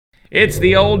It's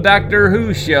the old Doctor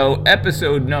Who show,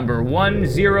 episode number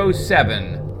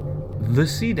 107, The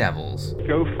Sea Devils.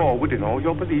 Go forward in all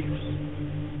your beliefs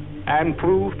and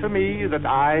prove to me that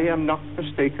I am not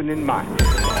mistaken in mine.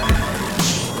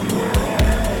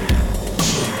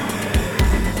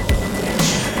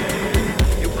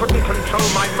 You couldn't control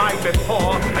my mind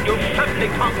before, and you certainly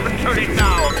can't control it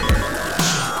now.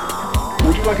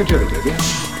 Would you like a jelly, Toby?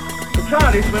 The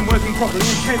TARDIS, when working properly,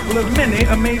 is capable of many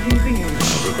amazing things.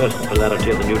 Reverse the polarity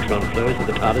of the neutron flows, and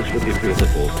the TARDIS will be free of the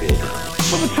force field.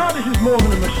 Well, the TARDIS is more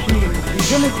than a machine,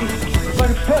 Stephen. It's like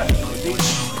a person, you see.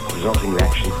 The resulting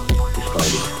reaction is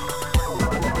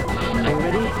Are you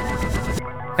ready?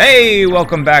 Hey,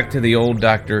 welcome back to the old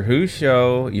Doctor Who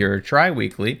show, your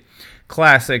tri-weekly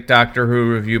classic Doctor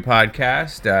Who review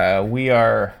podcast. We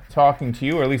are talking to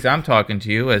you, or at least I'm talking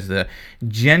to you, as the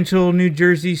gentle New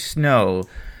Jersey snow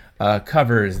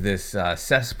covers this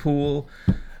cesspool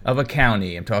of a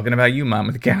county. I'm talking about you, Mom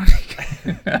of the County.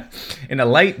 In a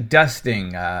light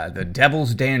dusting, the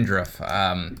devil's dandruff.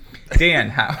 Dan,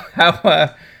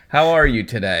 how are you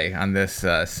today on this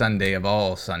Sunday of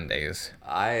all Sundays?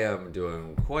 I am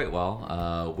doing quite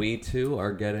well. We too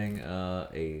are getting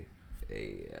a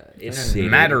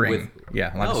smattering.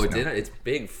 It's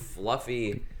big,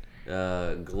 fluffy,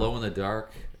 glow in the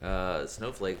dark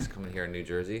snowflakes coming here in New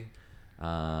Jersey.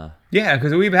 Yeah,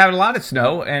 because we've had a lot of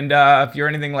snow, and if you're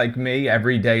anything like me,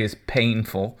 every day is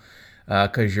painful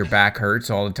because your back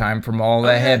hurts all the time from all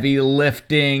the heavy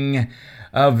lifting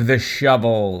of the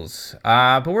shovels.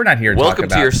 But we're not here to talk about... Welcome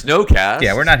to your Snowcast.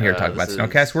 Yeah, we're not here to talk about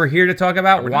Snowcast. We're here to talk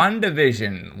about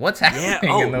WandaVision. What's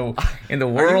happening in the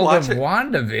world of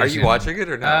WandaVision? Are you watching it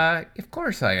or not? Of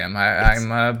course I am.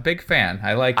 I'm a big fan.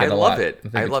 I like it a lot. I love it.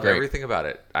 I love everything about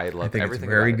it. I think everything it's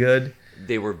very good.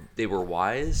 They were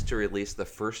wise to release the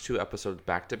first two episodes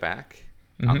back to back,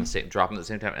 drop them at the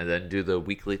same time, and then do the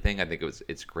weekly thing. I think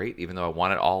it's great, even though I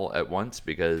want it all at once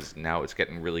because now it's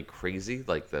getting really crazy.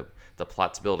 Like the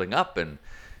plot's building up, and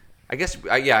I guess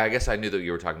I knew that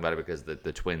you were talking about it because the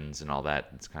twins and all that.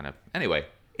 It's kind of anyway.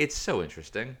 It's so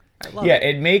interesting. I love it.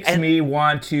 It makes me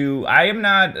want to. I am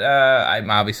not.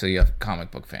 I'm obviously a comic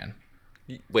book fan.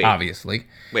 Wait, obviously.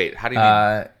 Wait, how do you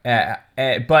mean?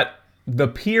 But the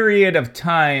period of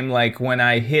time, like when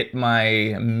I hit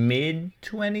my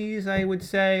mid-20s, I would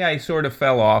say, I sort of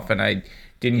fell off and I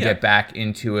didn't get back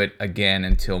into it again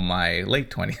until my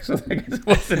late 20s. So I guess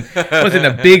it wasn't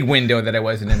a big window that I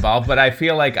wasn't involved, but I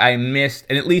feel like I missed,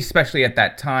 and at least especially at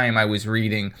that time I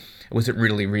wasn't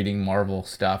really reading Marvel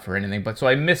stuff or anything, but so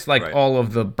I missed all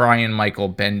of the Brian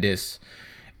Michael Bendis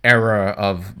era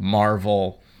of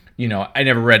Marvel. You know, I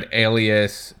never read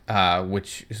Alias,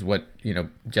 which is what,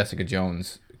 Jessica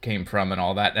Jones came from and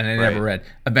all that. And I never read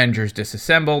Avengers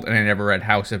Disassembled, and I never read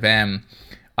House of M.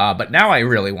 But now I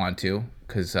really want to,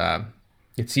 because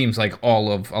it seems like a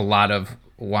lot of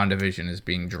WandaVision is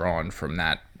being drawn from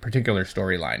that particular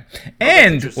storyline.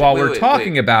 And while we're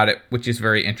talking about it, which is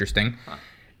very interesting,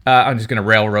 I'm just going to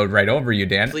railroad right over you,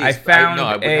 Dan. Please, I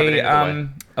found a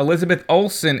Elizabeth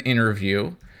Olsen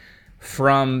interview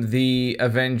from the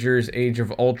Avengers Age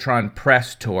of Ultron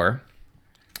press tour,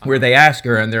 where they ask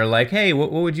her, and they're like, hey,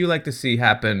 what would you like to see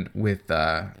happen with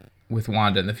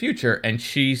Wanda in the future? And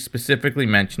she specifically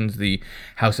mentions the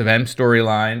House of M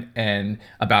storyline and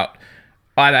about...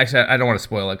 Actually, I don't want to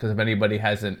spoil it, because if anybody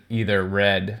hasn't either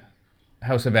read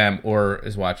House of M or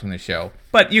is watching the show.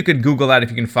 But you could Google that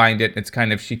if you can find it. It's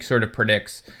kind of... She sort of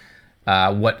predicts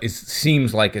what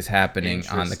seems like is happening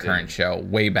on the current show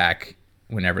way back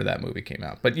whenever that movie came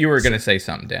out. But you were going to say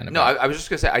something, Dan. I was just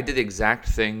going to say, I did the exact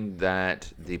thing that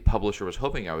the publisher was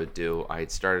hoping I would do. I had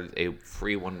started a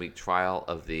free 1-week trial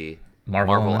of the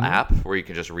Marvel app where you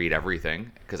can just read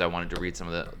everything, because I wanted to read some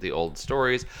of the old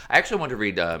stories. I actually wanted to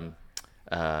read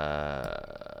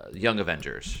Young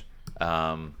Avengers.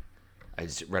 I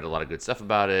just read a lot of good stuff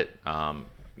about it.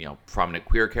 Prominent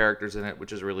queer characters in it,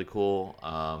 which is really cool.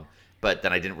 But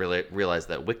then I didn't really realize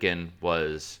that Wiccan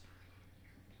was...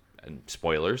 And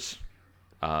spoilers,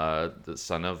 the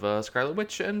son of Scarlet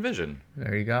Witch and Vision.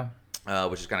 There you go.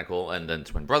 Which is kind of cool. And then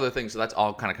twin brother thing. So that's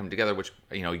all kind of come together, which,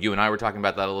 you and I were talking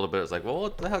about that a little bit. It was like, well,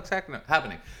 what the heck's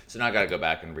happening? So now I got to go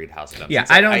back and read House of M. Yeah,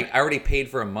 I already paid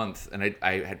for a month, and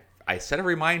I set a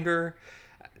reminder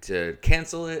to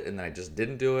cancel it, and then I just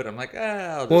didn't do it. I'm like,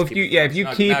 I'll just keep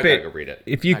it.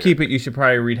 If you keep it, you should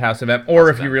probably read House of M. Or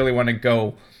if you really want to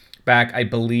go back, I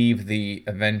believe the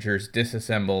Avengers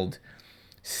Disassembled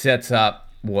sets up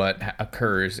what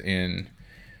occurs in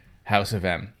House of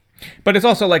M. But it's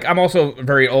also like, I'm also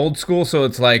very old school, so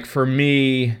it's like, for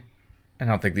me, I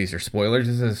don't think these are spoilers.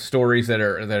 This is stories that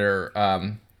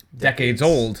are decades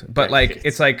old. But like,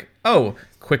 it's like, oh,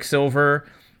 Quicksilver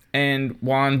and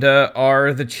Wanda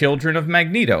are the children of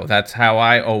Magneto. That's how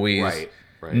I always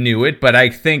knew it. But I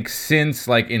think since,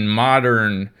 like, in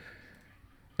modern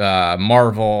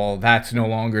Marvel, that's no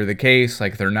longer the case.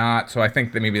 Like, they're not. So I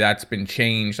think that maybe that's been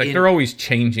changed. Like, they're always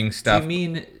changing stuff. Do you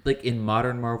mean, like, in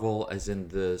modern Marvel, as in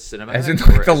the cinematic? As in,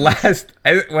 like, the last...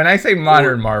 when I say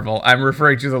modern Marvel, I'm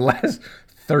referring to the last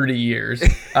 30 years.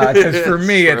 Because for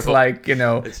me, it's like, the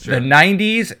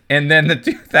 90s and then the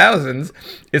 2000s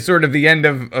is sort of the end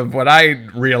of what I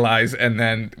realize, and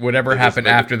then whatever happened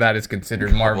after that is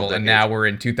considered Marvel. And now we're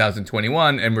in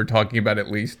 2021, and we're talking about at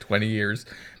least 20 years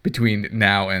between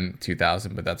now and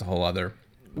 2000, but that's a whole other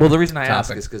Well, the reason I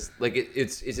ask is because, like,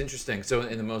 it's interesting. So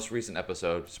in the most recent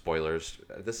episode, spoilers,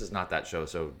 this is not that show,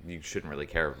 so you shouldn't really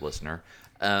care, listener.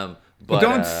 But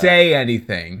don't say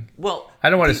anything. Well, I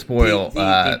don't want to spoil.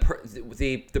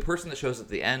 The person that shows at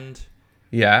the end.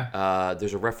 Yeah.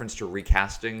 There's a reference to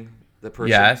recasting the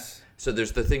person. Yes. So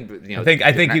there's the thing.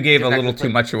 I think you gave a little too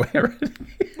much away already.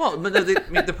 Well, but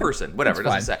the person, whatever, it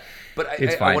doesn't say. But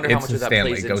I wonder how much of that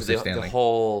plays into the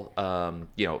whole.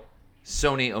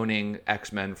 Sony owning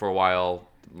X-Men for a while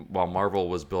Marvel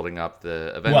was building up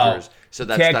the Avengers. So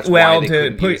that's why they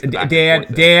couldn't use the back and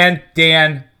forth.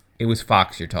 Dan. It was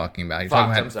Fox you're talking about. You're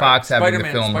talking about Fox having the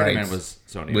film Spider-Man rights. Was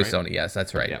Sony, Was right? Sony, yes,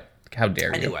 that's right. Yeah. How dare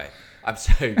you? Anyway, I'm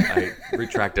sorry. I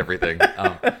retract everything.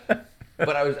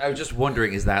 But I was just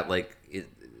wondering, is that why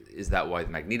the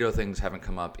Magneto things haven't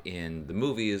come up in the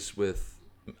movies with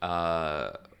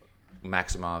Maximoff?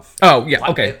 Oh, yeah,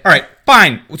 okay. All right,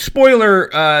 fine. Spoiler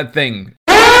thing.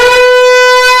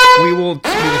 We will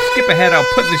skip ahead. I'll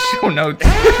put in the show notes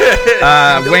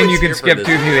when you can skip to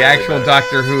the actual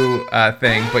Doctor Who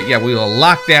thing. But yeah, we will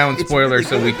lock down spoilers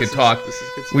so we can talk.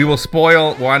 We will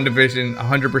spoil WandaVision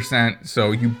 100%,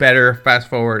 so you better fast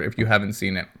forward if you haven't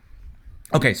seen it.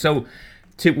 Okay, so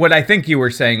to what I think you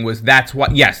were saying was that's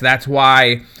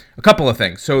why a couple of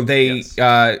things. So they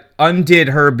undid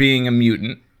her being a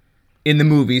mutant in the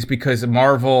movies because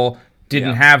Marvel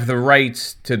didn't have the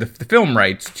rights to the film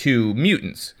rights to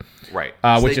mutants. Right.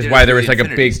 Which is why there was like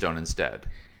a big Stone instead.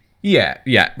 Yeah,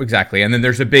 exactly. And then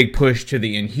there's a big push to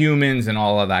the Inhumans and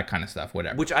all of that kind of stuff,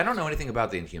 whatever. Which I don't know anything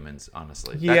about the Inhumans,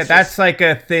 honestly. That's like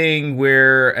a thing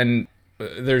where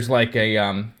there's like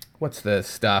a what's the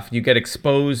stuff? You get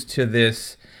exposed to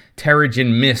this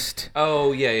Terrigen mist.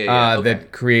 Oh yeah.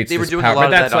 That creates. They were this doing power. a lot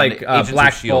of that's that. Like Agents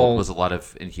Black of Shield Bolt was a lot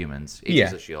of Inhumans.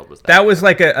 Agents of Shield was that. That was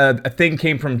like a thing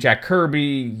came from Jack Kirby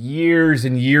years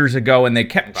and years ago, and they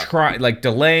kept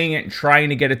delaying it and trying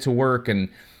to get it to work, and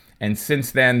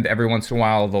since then, every once in a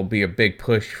while there'll be a big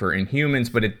push for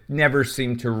Inhumans, but it never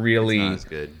seemed to really not as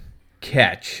good.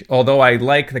 Catch. Although I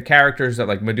like the characters that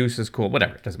like Medusa's cool.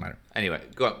 Whatever, it doesn't matter. Anyway,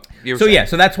 go on.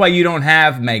 So that's why you don't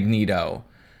have Magneto.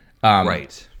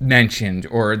 Mentioned,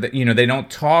 or they don't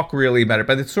talk really about it,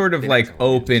 but it's sort of like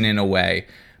open in a way.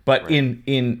 But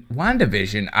in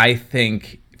WandaVision, I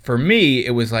think for me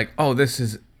it was like, oh, this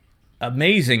is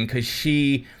amazing because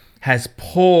she has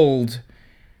pulled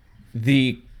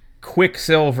the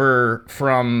Quicksilver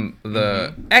from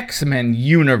the X-Men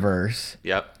universe.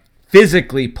 Yep.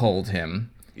 Physically pulled him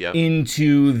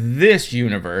into this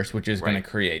universe, which is going to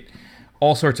create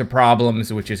all sorts of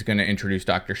problems, which is going to introduce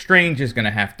Doctor Strange, is going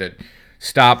to have to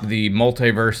stop the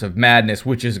multiverse of madness,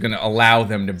 which is going to allow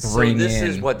them to bring in... So this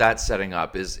is what that's setting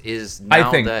up, is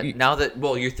now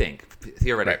you think,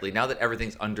 theoretically, now that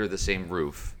everything's under the same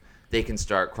roof, they can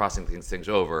start crossing things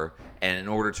over, and in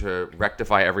order to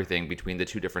rectify everything between the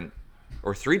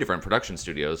three different production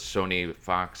studios, Sony,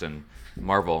 Fox, and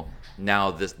Marvel, now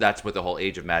that's what the whole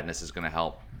Age of Madness is going to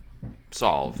help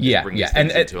solve, bring these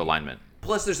things into alignment.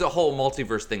 Plus, there's a whole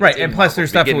multiverse thing. Right, and plus there's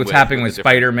stuff that's happening with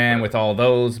Spider-Man, with all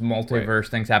those multiverse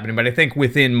things happening. But I think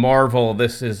within Marvel,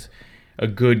 this is a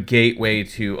good gateway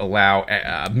to allow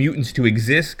mutants to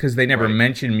exist, because they never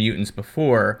mentioned mutants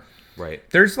before. Right.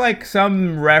 There's like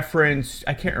some reference,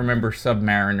 I can't remember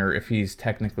Submariner if he's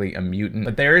technically a mutant,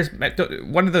 but there is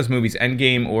one of those movies,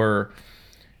 Endgame or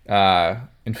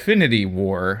Infinity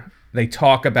War, they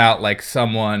talk about like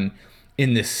someone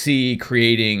in the sea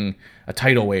creating a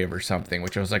tidal wave or something,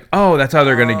 which I was like, oh, that's how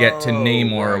they're going to get to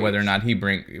Namor, whether or not he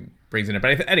brings in it.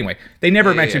 But anyway, they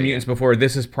never mentioned mutants before.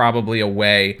 This is probably a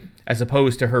way, as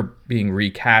opposed to her being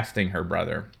recasting her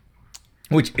brother,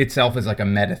 which itself is like a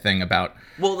meta thing about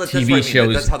TV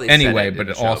shows that's how they anyway, but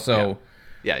it also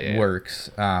works.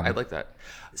 I like that.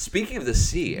 Speaking of the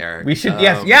sea, Eric. We should,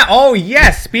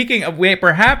 yes. Speaking of,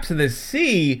 perhaps the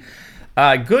sea,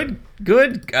 good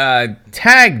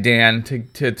tag, Dan,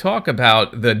 to talk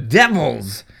about the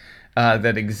devils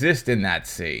that exist in that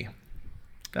sea.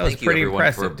 That was Thank pretty you, everyone,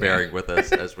 impressive. for bearing with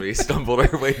us as we stumbled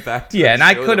our way back to Yeah, the and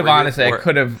I show could that have we're here honestly, for.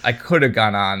 I could have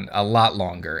gone on a lot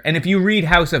longer. And if you read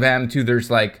House of M too,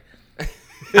 there's like,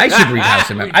 I should read House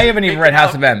of M. I haven't even read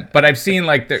House of M, but I've seen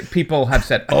like people have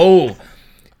said, oh,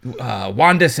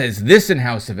 Wanda says this in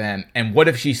House of M, and what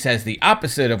if she says the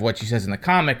opposite of what she says in the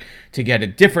comic to get a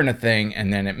different thing,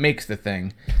 and then it makes the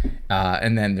thing,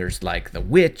 and then there's like the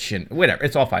witch and whatever.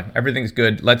 It's all fine. Everything's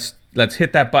good. Let's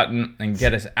hit that button and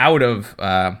get us out of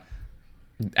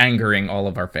angering all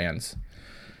of our fans.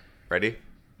 Ready?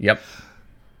 Yep.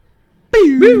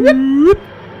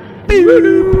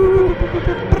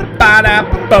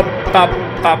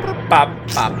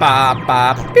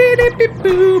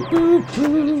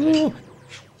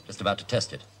 Just about to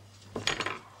test it.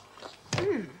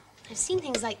 I've seen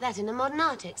things like that in a modern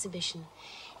art exhibition.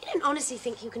 You don't honestly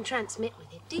think you can transmit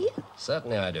with it, do you?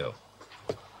 Certainly I do.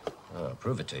 I'll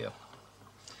prove it to you.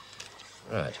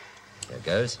 Right, here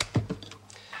goes.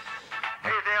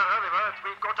 Hey there, Oliver.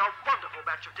 We've got a wonderful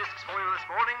batch of discs for you this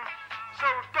morning. So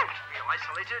don't feel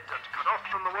isolated and cut off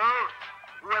from the world.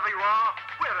 Whoever you are,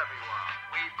 wherever you are,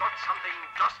 we've got something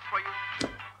just for you.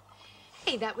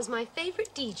 Hey, that was my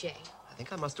favorite DJ. I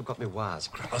think I must have got my wires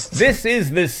crossed. This is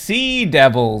the Sea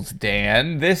Devils,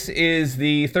 Dan. This is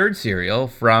the third serial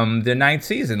from the 9th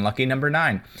season, lucky number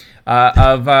 9,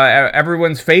 of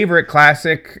everyone's favorite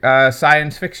classic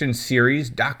science fiction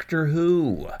series, Doctor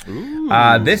Who.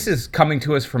 This is coming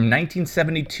to us from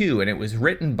 1972, and it was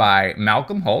written by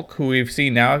Malcolm Hulke, who we've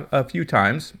seen now a few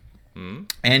times,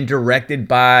 and directed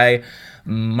by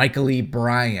Michael E.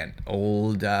 Bryant,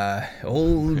 old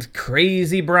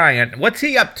crazy Bryant. What's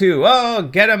he up to? Oh,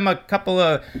 get him a couple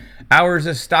of hours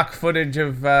of stock footage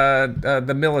of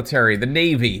the military, the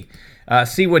Navy.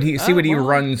 See what he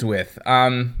runs with.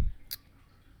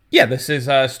 Yeah, this is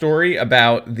a story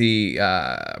about the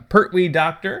Pertwee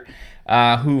doctor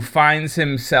who finds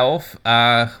himself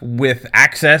with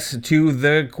access to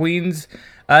the Queen's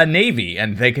Navy,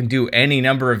 and they can do any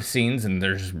number of scenes, and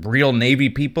there's real Navy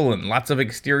people and lots of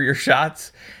exterior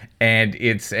shots, and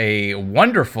it's a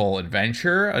wonderful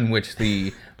adventure in which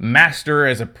the master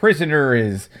as a prisoner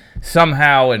is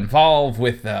somehow involved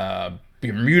with a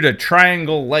Bermuda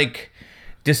Triangle-like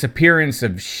disappearance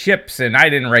of ships, and I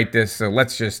didn't write this, so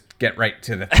let's just get right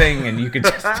to the thing, and you can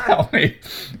just tell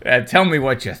me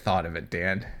what you thought of it,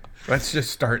 Dan. Let's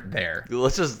just start there.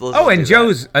 Let's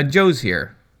Joe's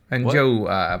here. And what?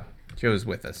 Joe's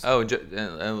with us. Oh,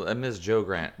 Ms. Joe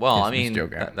Grant. Well, yes, I mean,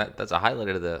 that's a highlight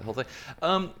of the whole thing.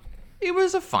 It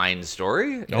was a fine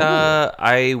story.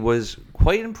 I was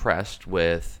quite impressed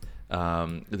with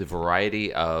the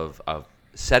variety of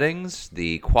settings,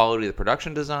 the quality of the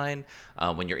production design.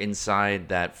 When you're inside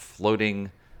that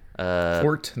floating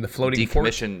fort, the floating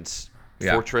decommissioned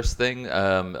fortress thing,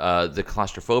 the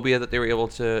claustrophobia that they were able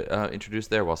to introduce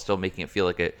there, while still making it feel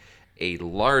like a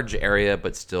large area,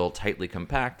 but still tightly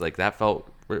compact. Like, that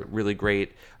felt really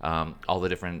great. All the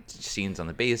different scenes on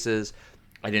the bases.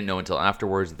 I didn't know until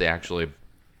afterwards that they actually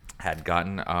had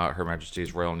gotten Her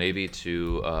Majesty's Royal Navy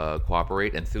to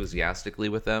cooperate enthusiastically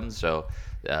with them. So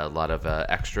a lot of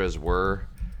extras were,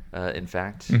 in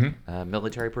fact,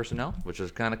 military personnel, which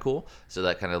was kind of cool. So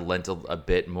that kind of lent a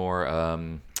bit more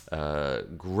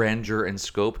grandeur and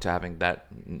scope to having that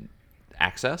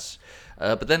access.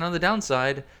 But then on the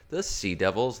downside, the Sea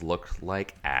Devils looked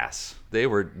like ass. They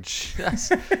were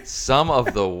just some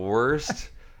of the worst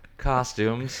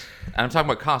costumes. And I'm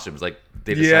talking about costumes. Like,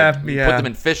 they decided to put them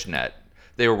in fishnet.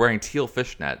 They were wearing teal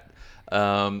fishnet.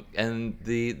 And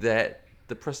the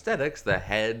prosthetics, the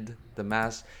head, the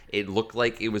mask, it looked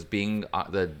like it was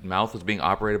the mouth was being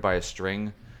operated by a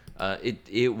string.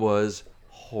 It was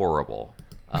horrible.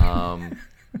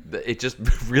 It just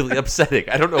really upsetting.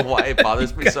 I don't know why it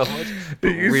bothers me so much.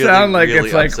 You really, sound like really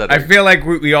it's like upsetting. I feel like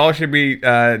we all should be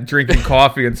drinking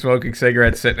coffee and smoking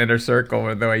cigarettes, sitting in a circle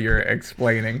with the way you're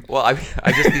explaining. Well, I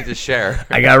just need to share.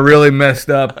 I got really messed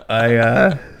up.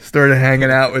 I started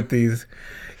hanging out with these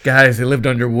guys. They lived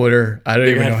underwater. I don't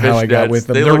even know how I got with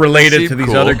them. They're related to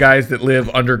these other guys that live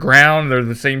underground. They're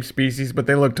the same species, but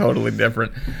they look totally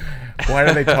different. Why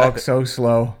do they talk so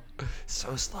slow?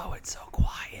 So slow and so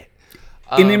quiet.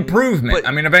 An improvement.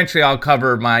 I mean, eventually I'll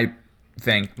cover my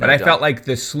thing, but I felt like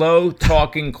the slow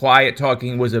talking, quiet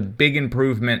talking was a big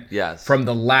improvement from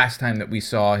the last time that we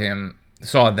saw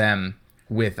them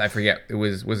with, I forget,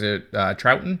 was it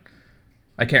Troughton?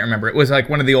 I can't remember. It was like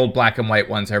one of the old black and white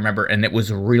ones, I remember, and it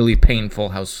was really painful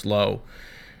how slow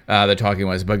the talking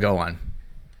was, but go on.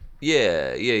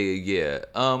 Yeah.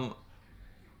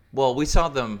 Well, we saw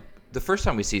them, the first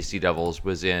time we see Sea Devils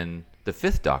was in the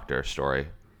 5th Doctor story.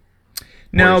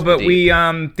 No, Orders but from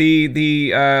we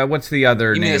D. what's the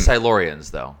other You mean name? the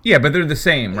Silurians, though? Yeah, but they're the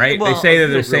same, right? Well, they say they're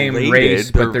the same related.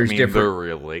 race, but They're different.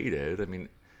 related. I mean,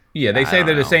 Yeah, they I say don't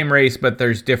they're the know. same race, but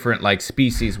there's different like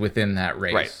species within that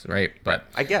race, right? But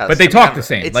I guess. but they I mean, talk the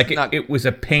same. it's Like not- it was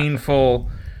a painful,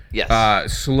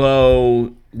 Yes.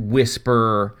 slow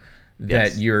whisper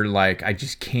that Yes. you're like, I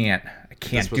just can't, I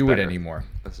can't This was do better. it anymore.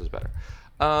 This is better.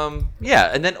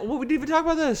 Yeah, and then we didn't even talk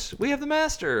about this. We have the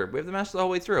master. We have the master the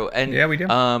whole way through. And Yeah, we do.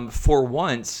 For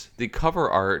once, the cover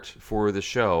art for the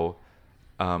show,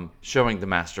 showing the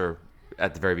master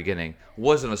at the very beginning,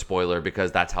 wasn't a spoiler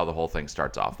because that's how the whole thing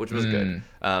starts off, which was good.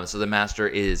 So the master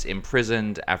is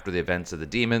imprisoned after the events of the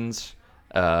demons.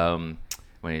 When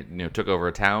he took over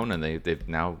a town, and they've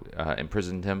now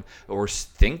imprisoned him, or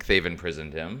think they've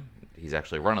imprisoned him. He's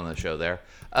actually running the show there,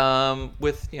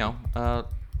 with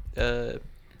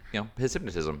his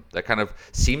hypnotism that kind of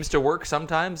seems to work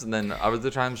sometimes, and then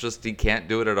other times just he can't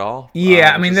do it at all.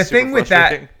 Yeah, I mean, the which is super thing with that,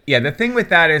 frustrating. the thing with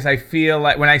that is I feel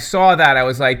like when I saw that, I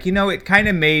was like, it kind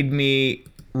of made me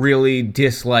really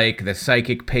dislike the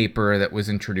psychic paper that was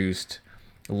introduced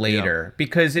later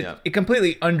because it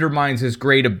completely undermines his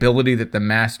great ability that the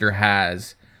master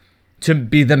has to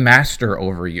be the master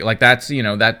over you. Like that's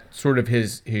sort of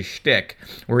his shtick,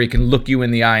 where he can look you in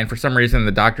the eye, and for some reason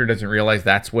the doctor doesn't realize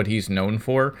that's what he's known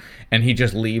for, and he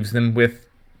just leaves them with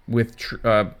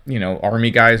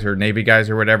army guys or navy guys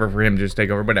or whatever for him to just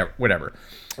take over, whatever.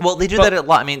 Well, they do that a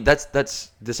lot. I mean, that's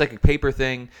the psychic paper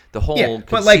thing. The whole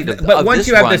but once this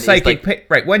you have run the is psychic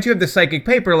like, once you have the psychic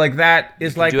paper, like that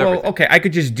is like, do well, everything. okay, I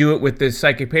could just do it with this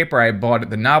psychic paper I bought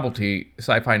at the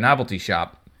sci-fi novelty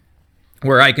shop,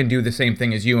 where I can do the same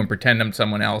thing as you and pretend I'm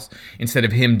someone else instead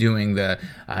of him doing the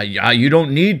you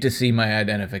don't need to see my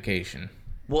identification.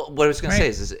 Well, what I was going to say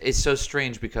is it's so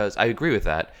strange because I agree with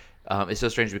that. It's so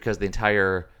strange because the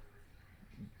entire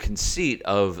conceit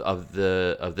of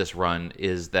this run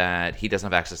is that he doesn't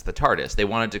have access to the TARDIS. They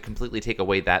wanted to completely take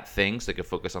away that thing so they could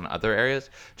focus on other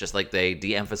areas, just like they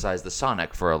de-emphasized the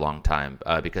Sonic for a long time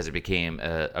because it became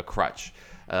a crutch.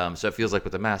 So it feels like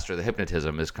with the Master, the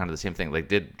hypnotism is kind of the same thing. Like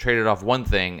traded off one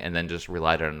thing and then just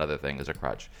relied on another thing as a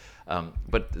crutch.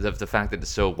 But the fact that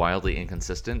it's so wildly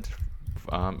inconsistent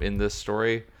in this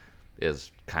story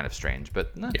is kind of strange,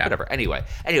 but whatever. Anyway,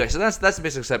 so that's the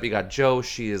basic setup. You got Jo.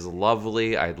 She is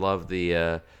lovely. I love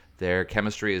their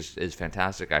chemistry is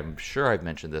fantastic. I'm sure I've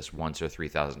mentioned this once or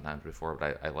 3,000 times before,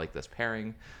 but I like this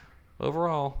pairing.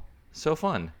 Overall, so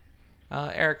fun.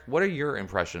 Eric, what are your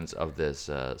impressions of this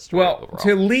story overall?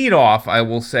 To lead off, I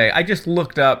will say I just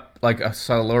looked up like a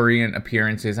Silurian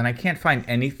appearances, and I can't find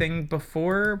anything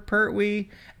before Pertwee.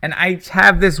 And I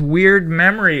have this weird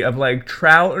memory of like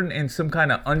Troughton in some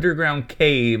kind of underground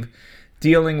cave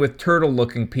dealing with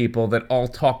turtle-looking people that all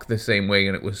talk the same way,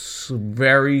 and it was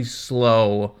very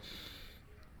slow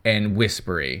and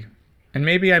whispery. And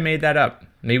maybe I made that up.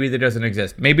 Maybe that doesn't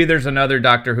exist. Maybe there's another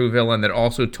Doctor Who villain that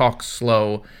also talks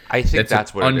slow. I think that's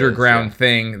an what it is, underground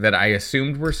thing that I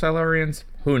assumed were Silurians.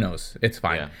 Who knows? It's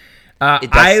fine.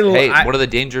 Yeah. What are the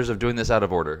dangers of doing this out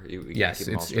of order? Yes,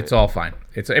 it's all fine.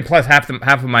 Plus half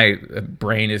of my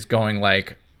brain is going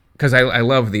like, because I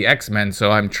love the X-Men, so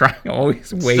I'm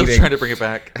always waiting. Still trying to bring it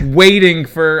back. Waiting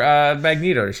for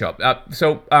Magneto to show up.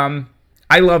 So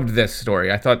I loved this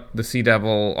story. I thought the Sea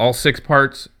Devil, all 6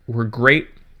 parts were great.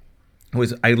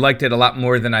 I liked it a lot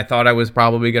more than I thought I was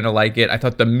probably going to like it. I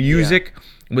thought the music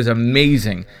was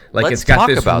amazing. Like Let's it's got talk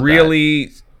this about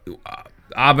really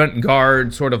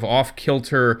avant-garde, sort of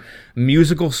off-kilter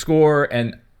musical score,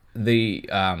 and the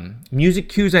music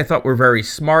cues I thought were very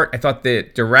smart. I thought the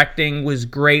directing was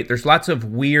great. There's lots of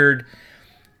weird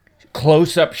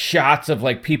close-up shots of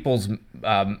like people's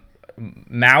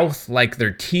mouth, like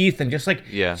their teeth, and just like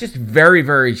it's just very,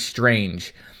 very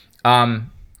strange.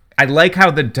 I like how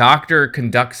the Doctor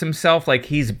conducts himself, like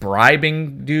he's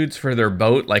bribing dudes for their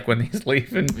boat. Like when he's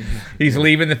leaving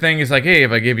the thing. He's like, "Hey,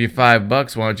 if I give you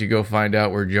 $5, why don't you go find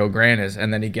out where Jo Grant is?"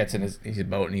 And then he gets in his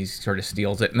boat and he sort of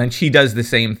steals it. And then she does the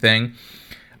same thing.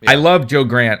 Yeah. I love Jo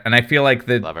Grant, and I feel like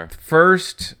the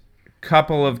first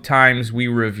couple of times we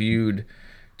reviewed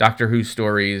Doctor Who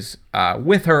stories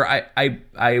with her, I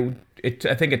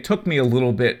think it took me a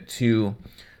little bit to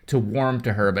warm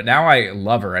to her, but now I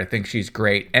love her. I think she's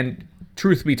great. And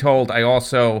truth be told, I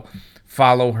also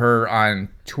follow her on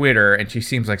Twitter, and she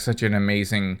seems like such an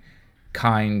amazing,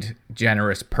 kind,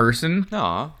 generous person.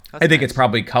 Aw, I think it's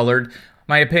probably colored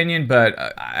my opinion,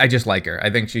 but I just like her. I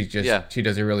think she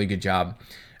does a really good job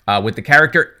with the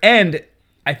character. And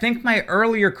I think my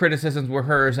earlier criticisms were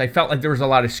hers. I felt like there was a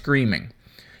lot of screaming.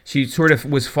 She sort of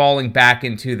was falling back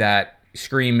into that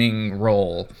screaming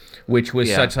role, which was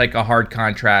such like a hard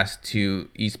contrast to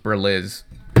East Berliz,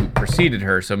 who preceded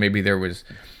her. So maybe there was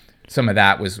some of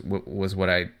that was what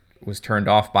I was turned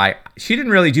off by. She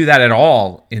didn't really do that at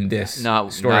all in this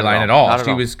storyline at all.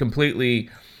 She was completely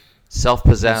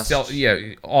self-possessed.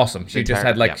 Awesome. She just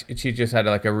had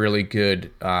like a really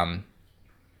good.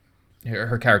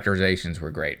 Her characterizations were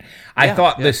great. I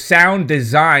thought the sound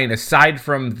design, aside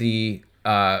from the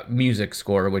music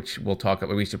score, which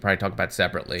we should probably talk about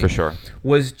separately, for sure,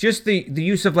 was just the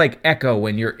use of like echo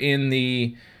when you're in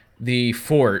the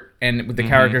fort and the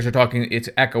characters are talking. It's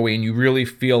echoey, and you really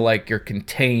feel like you're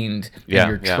contained and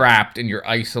you're trapped and you're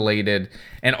isolated.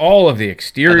 And all of the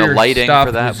exterior and the lighting stuff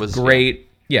for that was great.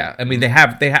 Yeah, I mean they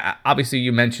have obviously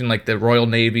you mentioned like the Royal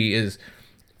Navy is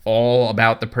all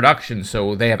about the production,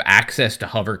 so they have access to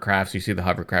hovercrafts. You see the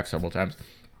hovercraft several times.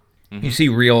 You see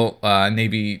real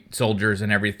Navy soldiers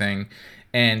and everything,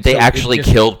 and they actually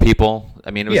killed people.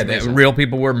 I mean, it was real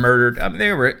people were murdered.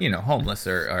 They were homeless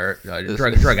or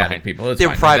drug addict people. They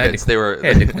were privates. They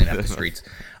had to clean up the streets.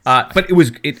 But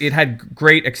it had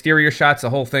great exterior shots. The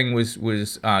whole thing was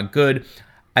good.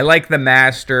 I like the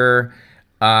Master.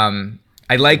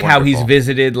 I like how he's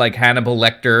visited like Hannibal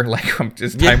Lecter, like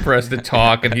it's time for us to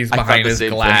talk, and he's behind his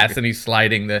glass and he's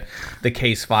sliding the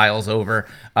case files over.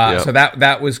 So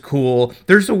that was cool.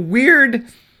 There's a weird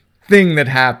thing that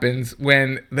happens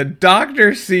when the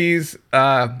Doctor sees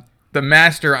the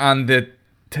Master on the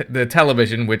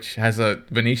television, which has a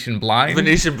Venetian blind.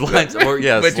 Venetian blinds, or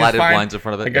slatted blinds in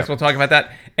front of it. I guess we'll talk about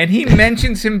that. And he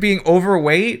mentions him being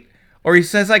overweight. Or he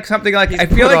says like something like, I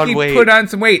feel like he put on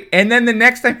some weight. And then the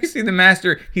next time you see the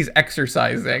Master, he's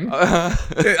exercising.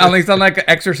 He's on like an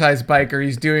exercise bike, or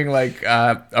he's doing like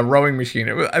a rowing machine.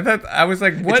 I was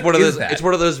like, what is that? It's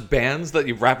one of those bands that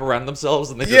you wrap around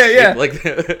themselves and they just like.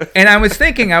 And I was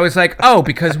thinking,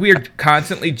 because we are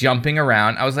constantly jumping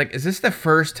around. I was like, is this the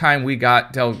first time we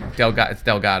got Delgado? It's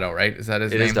Delgado, right? Is that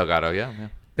his name? It is Delgado, yeah.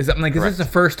 Is this the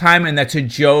first time, and that's a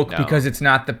joke because it's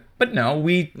not the? But no,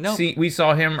 we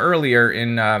saw him earlier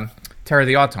in Terror of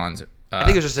the Autons. I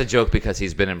think it was just a joke because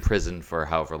he's been in prison for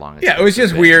however long. It was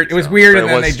just weird. It was weird, and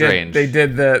then they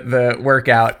did the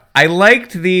workout. I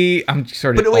liked the. I'm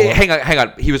sort of. But wait, hang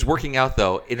on. He was working out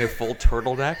though in a full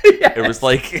turtleneck. Yes. It was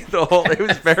like the whole. It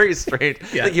was very strange.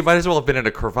 Yes. Like he might as well have been in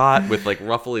a cravat with like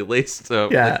ruffly laced.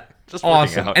 Just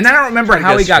awesome. And I don't remember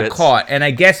how he got caught. And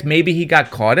I guess maybe he got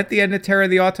caught at the end of Terror of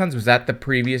the Autons. Was that the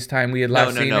previous time we had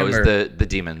last seen him? No, it was the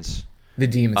demons. The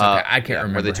demons. Okay. I can't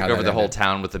remember. Where they took over the whole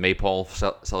town with the maypole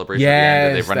celebration.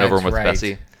 Yes, they run over him with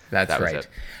Bessie. That's right.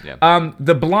 Yeah.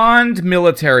 The blonde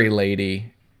military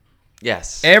lady.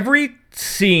 Yes. Every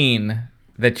scene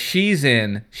that she's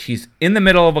in the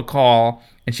middle of a call,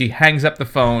 and she hangs up the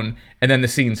phone, and then the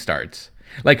scene starts.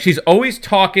 Like she's always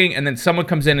talking, and then someone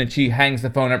comes in and she hangs the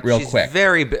phone up real quick.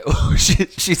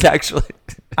 She's actually.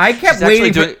 I kept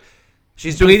waiting.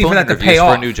 She's doing phone interviews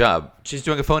for a new job. She's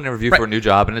doing a phone interview for a new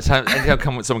job, and it's time.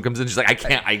 When someone comes in, she's like,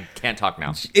 "I can't talk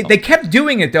now." They kept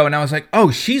doing it though, and I was like,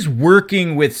 "Oh, she's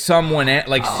working with someone."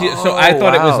 So I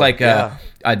thought it was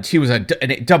like she was a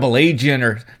double agent,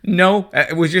 or no?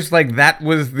 It was just like that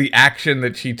was the action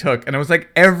that she took, and it was like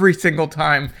every single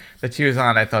time that she was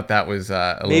on, I thought that was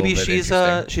a little bit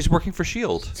interesting. She's working for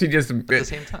S.H.I.E.L.D. She just at the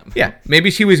same time. Yeah, maybe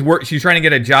she was she's trying to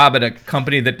get a job at a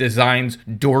company that designs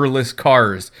doorless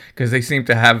cars because they seem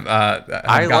to have.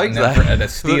 I like that at a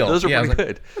steal. Those are pretty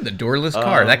good. The doorless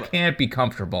car that can't be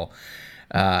comfortable.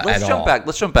 Let's jump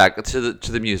back to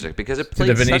the music because it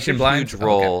played such a huge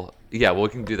role. Okay. Yeah, well, we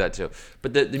can do that too.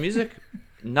 But the music,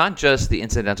 not just the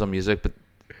incidental music,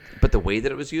 but the way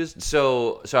that it was used.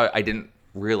 So I didn't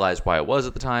realize why it was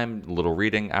at the time. A little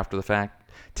reading after the fact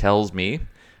tells me,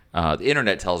 the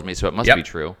internet tells me, so it must be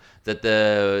true, that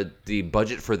the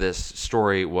budget for this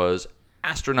story was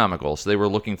astronomical. So they were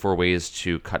looking for ways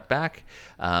to cut back.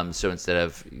 So instead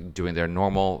of doing their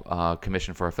normal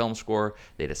commission for a film score,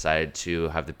 they decided to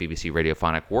have the BBC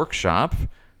Radiophonic Workshop,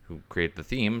 who created the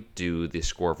theme, do the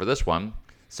score for this one.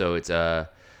 So it's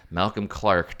Malcolm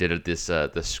Clarke did this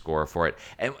score for it.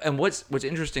 And what's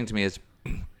interesting to me is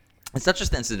it's not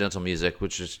just the incidental music,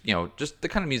 which is just the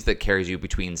kind of music that carries you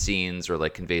between scenes or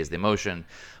like conveys the emotion,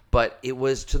 but it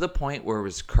was to the point where it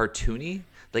was cartoony.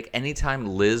 Like anytime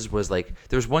Liz was like,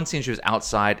 there was one scene she was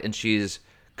outside and she's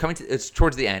coming to. It's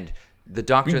towards the end. The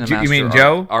Doctor and the Master. You mean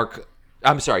Joe?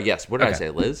 I'm sorry. Yes. What did I say?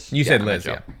 Liz. You said Liz.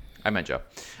 Yeah. I meant Joe.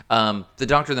 The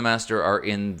Doctor and the Master are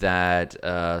in that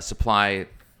supply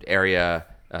area.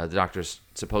 The Doctor's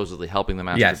supposedly helping the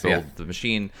Master build the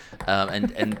machine,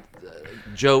 and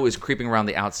Joe is creeping around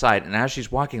the outside, and as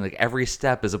she's walking, like every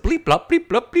step is a bleep blop bleep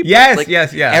blop bleep. Yes, like,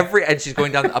 yes, yeah. And she's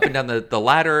going down up and down the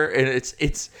ladder, and it's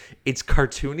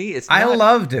cartoony. It's I not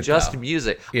loved it, just though.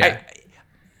 music. Yeah.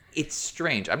 It's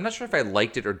strange. I'm not sure if I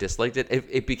liked it or disliked it.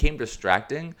 It became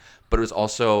distracting, but it was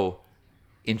also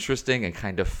interesting and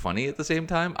kind of funny at the same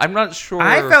time. I'm not sure.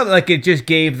 I felt like it just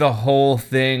gave the whole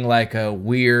thing like a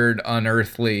weird,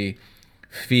 unearthly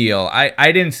feel.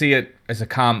 I didn't see it as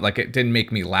a like it didn't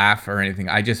make me laugh or anything.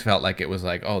 I just felt like it was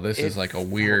like, oh, this is like a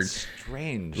weird,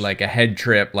 strange, like a head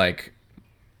trip. Like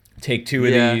take two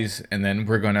of these and then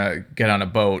we're gonna get on a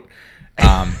boat.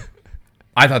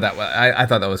 I thought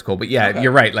that was cool, but yeah,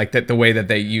 you're right. Like that, the way that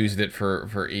they used it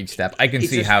for each step, I can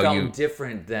see how you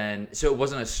different than. So it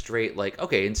wasn't a straight like,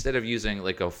 okay, instead of using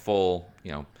like a full,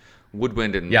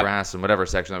 woodwind and brass and whatever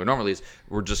section that we normally use,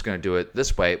 we're just going to do it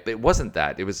this way. But it wasn't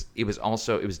that. It was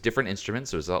different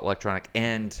instruments. It was electronic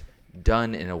and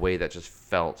done in a way that just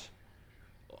felt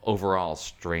overall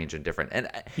strange and different. And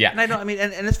I know, I mean,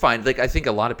 and it's fine. Like I think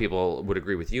a lot of people would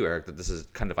agree with you, Eric, that this is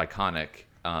kind of iconic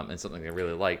and something they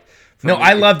really liked. No,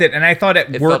 I loved it, and I thought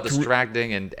it worked. Felt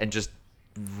distracting and just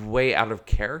way out of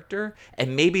character,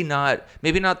 and maybe not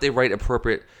the right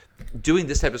appropriate. Doing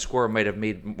this type of score might have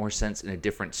made more sense in a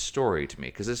different story to me,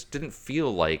 because this didn't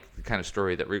feel like the kind of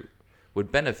story that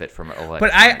would benefit from it. But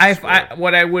I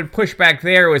what I would push back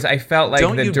there was I felt like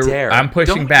I'm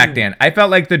pushing back, Dan. I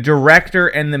felt like the director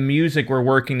and the music were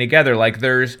working together. Like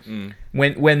there's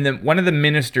when one of the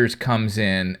ministers comes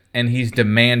in and he's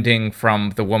demanding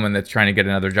from the woman that's trying to get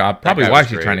another job, probably why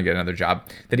she's trying to get another job,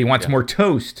 that he wants more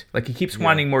toast. Like he keeps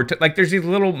wanting more. Like there's these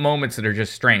little moments that are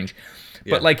just strange.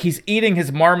 But like he's eating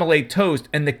his marmalade toast,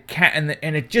 and the cat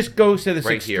and it just goes to this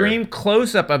extreme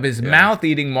close up of his mouth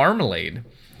eating marmalade.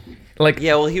 Like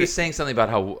he was saying something about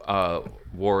how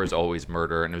war is always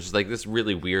murder, and it was just like this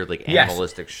really weird, like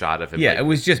animalistic shot of him. Yeah, it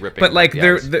was just, but like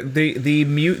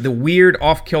the weird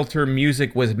off kilter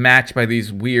music was matched by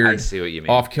these weird, I see what you mean,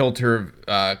 off kilter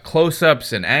close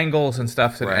ups and angles and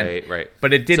stuff. Right.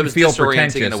 But it didn't feel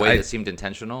pretentious in a way that seemed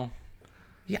intentional.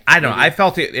 Yeah, I don't know. I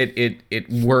felt it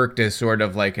worked as sort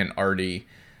of like an arty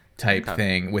type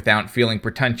thing without feeling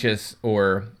pretentious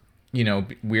or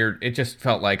weird. It just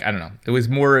felt like, I don't know. It was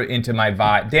more into my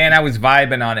vibe. Dan, I was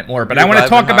vibing on it more. But I want to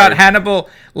talk about Hannibal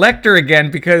Lecter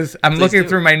again, because I'm looking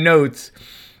through my notes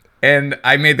and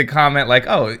I made the comment like,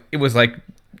 oh, it was like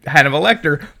Hannibal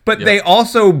Lecter. But they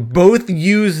also both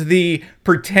use the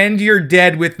pretend you're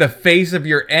dead with the face of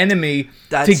your enemy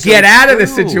to get out of the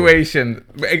situation.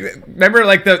 Remember,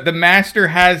 like the master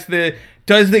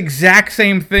does the exact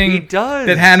same thing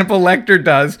that Hannibal Lecter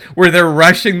does, where they're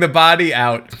rushing the body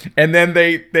out, and then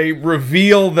they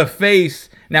reveal the face.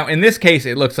 Now, in this case,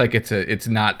 it looks like it's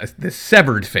not the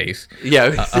severed face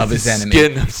of his enemy.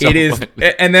 It is,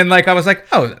 and then like I was like,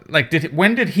 oh, like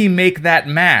when did he make that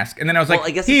mask? And then I was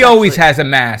like, he always has a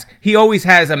mask. He always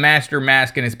has a master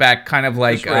mask in his back, kind of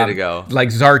like like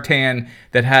Zartan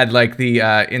that had like the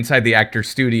inside the actor's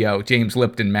studio James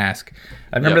Lipton mask.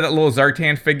 I remember that little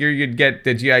Zartan figure you'd get,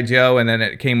 the G.I. Joe, and then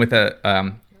it came with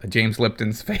a James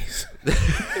Lipton's face.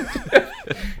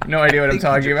 No idea what I'm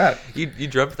talking about. You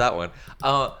dreamt that one.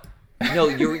 No,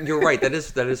 you're right. That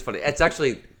is funny. It's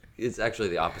actually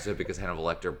the opposite, because Hannibal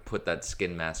Lecter put that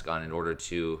skin mask on in order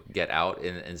to get out,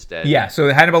 and instead. Yeah,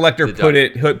 so Hannibal Lecter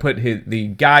put the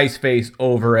guy's face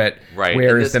over it, right?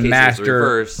 Whereas the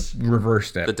master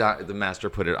reversed it. The master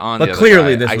put it on. But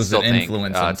clearly, this was an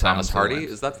influence on Thomas Hardy.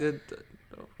 Is that the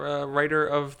writer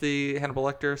of the Hannibal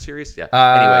Lecter series? Yeah. Anyway,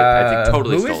 I think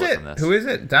totally stole it from this. Who is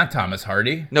it? Not Thomas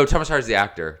Hardy. No, Thomas Hardy's the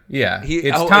actor. Yeah,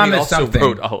 it's Thomas. And he also something.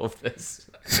 Wrote all of this.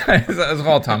 It's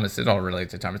all Thomas. It all relates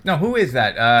to Thomas. No, who is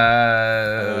that?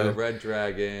 Red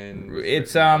Dragon.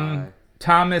 It's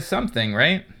Thomas something,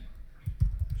 right?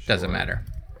 Sure. Doesn't matter.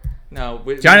 No,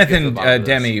 Jonathan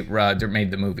Demme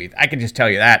made the movie. I can just tell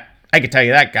you that. I can tell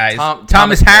you that, guys.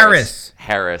 Thomas Harris.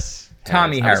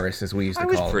 Tommy Harris, as we used to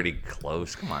call it. I was pretty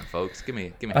close. Come on, folks. Give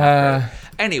me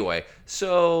anyway,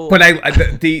 so. But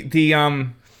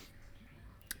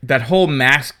that whole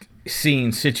mask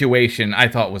scene situation I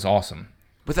thought was awesome.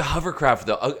 With the hovercraft,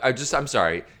 though, I'm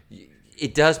sorry.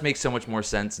 It does make so much more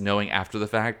sense knowing after the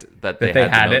fact that they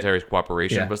had the military's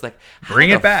cooperation. Yeah. But it's like,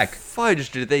 bring it back. Fudge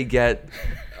did they get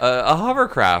a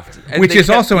hovercraft, and which they is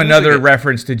kept also using another it.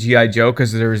 reference to G.I. Joe,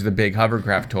 because there's the big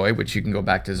hovercraft toy, which you can go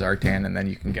back to Zartan, and then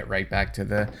you can get right back to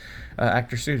the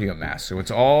Actor Studio mask. So it's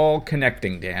all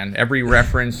connecting, Dan. Every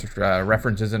reference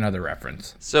references another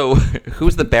reference. So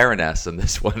who's the Baroness in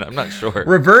this one? I'm not sure.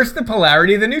 Reverse the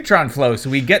polarity of the neutron flow.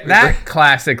 So we get that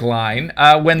classic line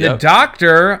when the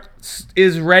Doctor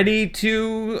is ready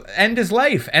to end his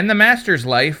life, end the Master's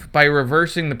life, by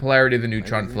reversing the polarity of the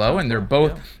neutron flow, and they're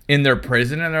both in their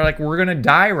prison, and they're like, we're going to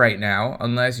die right now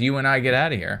unless you and I get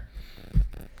out of here.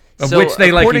 Of which they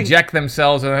eject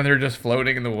themselves, and then they're just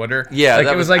floating in the water. Yeah,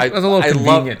 it was a little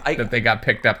convenient that they got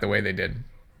picked up the way they did.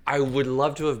 I would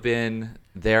love to have been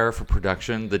there for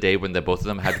production the day when both of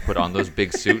them had to put on those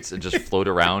big suits and just float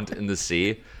around in the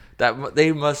sea. That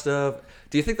they must have.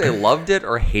 Do you think they loved it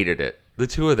or hated it? The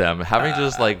two of them having to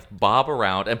just bob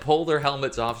around and pull their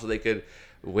helmets off so they could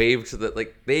wave to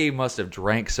the they must have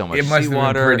drank so much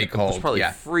seawater. Pretty cold. It was probably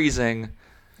freezing.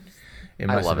 It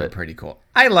must have been pretty cool.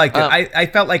 I liked it. I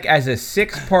felt like as a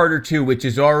 6-parter too, which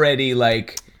is already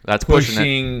that's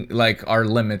pushing our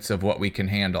limits of what we can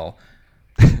handle.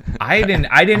 I didn't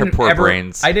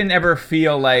ever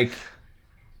feel like,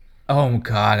 oh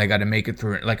God, I got to make it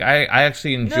through it. I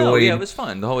actually enjoyed. It was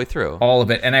fun the whole way through. All of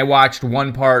it, and I watched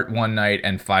 1 part one night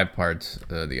and 5 parts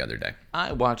the other day.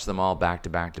 I watched them all back to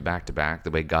back to back to back the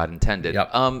way God intended.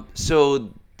 Yep.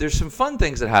 So there's some fun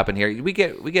things that happen here. We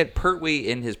get Pertwee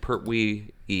in his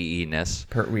Pertwee-ness.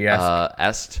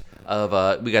 Pertwee-esque.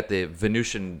 We got the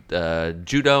Venusian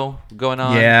judo going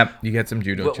on. Yeah, you get some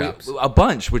judo chops. A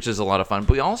bunch, which is a lot of fun.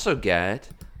 But we also get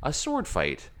a sword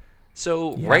fight.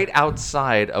 So right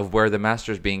outside of where the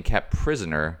Master's being kept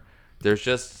prisoner, there's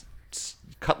just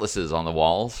cutlasses on the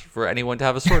walls for anyone to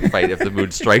have a sword fight if the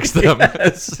mood strikes them.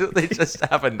 So they just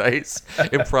have a nice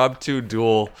impromptu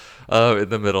duel in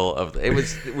the middle of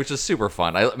which is super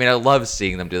fun. I mean, I love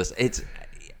seeing them do this. It's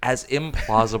as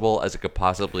implausible as it could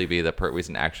possibly be that Pertwee's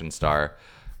an action star.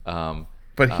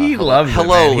 But he loves it.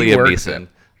 Hello, man. Liam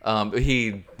Neeson.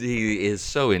 He is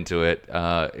so into it.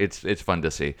 It's fun to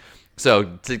see. So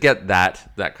to get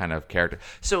that kind of character.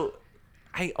 So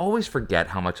I always forget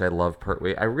how much I love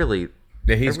Pertwee.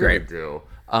 He's great. Do.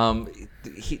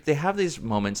 They have these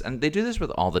moments, and they do this with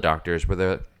all the Doctors,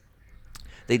 where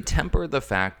they temper the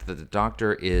fact that the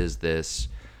Doctor is this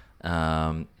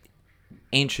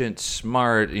ancient,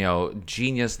 smart,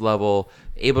 genius level,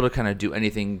 able to kind of do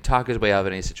anything, talk his way out of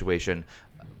any situation.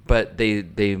 But they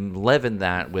leaven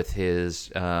that with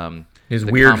his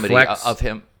weird flex of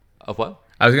him. Of what?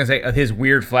 I was gonna say his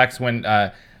weird flex when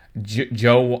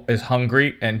Joe is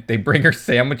hungry and they bring her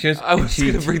sandwiches.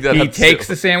 He takes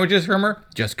the sandwiches from her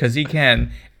just because he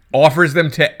can, offers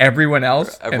them to everyone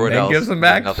else, and then gives them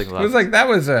back. It was that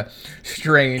was a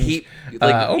strange. He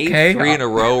ate 3 in a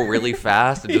row really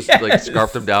fast and just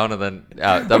scarfed them down, and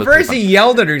then first he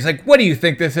yelled at her. He's like, "What do you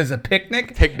think this is, a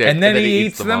picnic?" And then he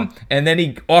eats them, and then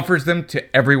he offers them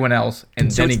to everyone else,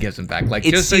 and then he gives them back.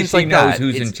 Just so she knows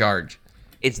who's in charge.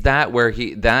 It's that where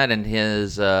and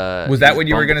his was that what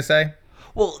you were gonna say?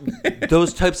 Well,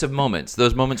 those types of moments,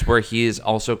 those moments where he is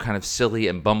also kind of silly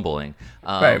and bumbling,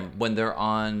 when they're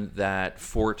on that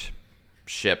fort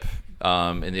ship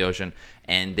in the ocean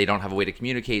and they don't have a way to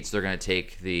communicate, so they're going to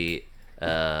take the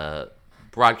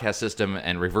broadcast system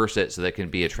and reverse it so that it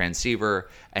can be a transceiver,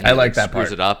 and I like that part.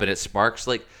 Screws it up and it sparks.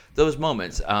 Those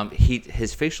moments,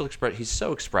 his facial expression, he's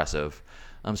so expressive.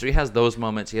 So he has those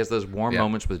moments. He has those warm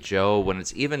moments with Joe when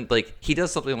it's even he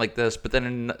does something like this, but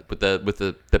then with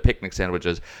the picnic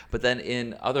sandwiches. But then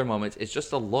in other moments, it's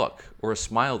just a look or a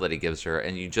smile that he gives her,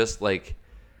 and you just they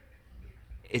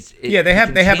have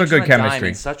a good chemistry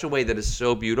in such a way that is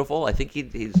so beautiful. I think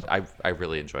I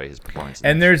really enjoy his performance.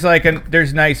 And there's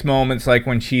there's nice moments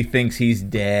when she thinks he's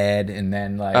dead, and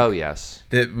then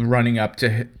the running up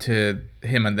to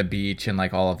him on the beach and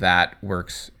all of that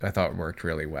works. I thought worked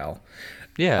really well.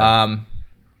 Yeah.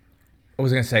 I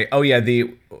was gonna say,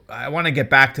 I want to get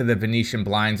back to the Venetian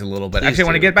blinds a little bit. Actually, I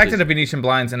want to get back to the Venetian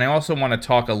blinds, and I also want to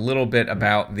talk a little bit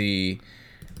about the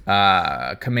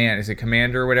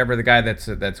commander or whatever, the guy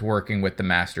that's working with the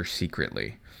Master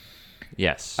secretly.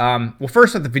 Yes. Well,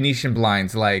 first with the Venetian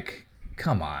blinds,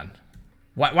 come on,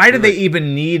 why did they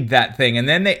even need that thing? And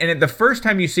then the first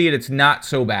time you see it, it's not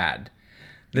so bad.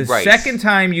 The second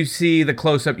time you see the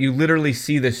close-up, you literally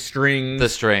see the strings. The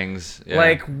strings.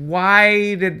 Yeah.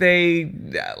 Why did they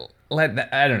let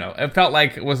that? I don't know. It felt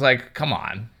it was come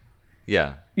on.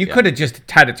 Yeah. You could have just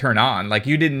had it turn on.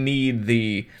 You didn't need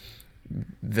the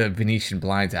Venetian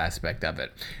blinds aspect of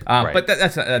it. But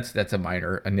that's a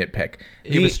minor nitpick.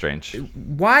 He was strange.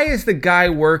 Why is the guy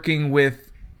working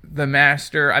with the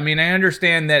Master, I mean, I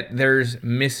understand that there's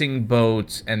missing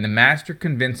boats, and the Master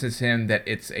convinces him that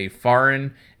it's a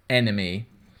foreign enemy,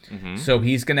 so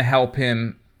he's going to help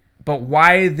him. But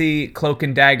why the cloak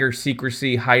and dagger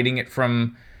secrecy, hiding it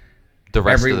from the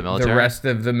rest of the military? The rest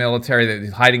of the military, that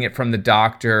he's hiding it from the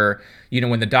Doctor. You know,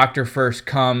 when the Doctor first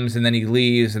comes and then he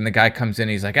leaves, and the guy comes in,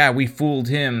 he's like, we fooled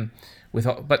him.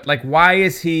 But, like, why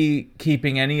is he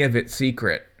keeping any of it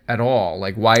secret at all?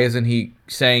 Like, why isn't he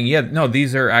saying, no,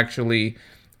 these are actually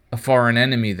a foreign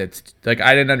enemy that's... Like,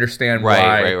 I didn't understand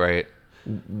why... Right.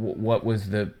 What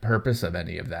was the purpose of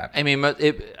any of that? I mean,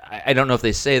 I don't know if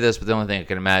they say this, but the only thing I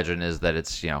can imagine is that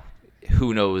it's,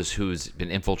 who knows who's been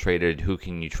infiltrated, who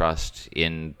can you trust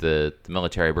in the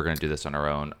military? We're going to do this on our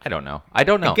own. I don't know. I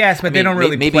guess, but they don't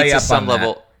really maybe play to up some on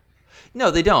level. that. No,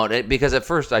 they don't, because at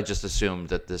first I just assumed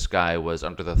that this guy was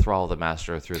under the thrall of the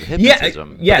Master through the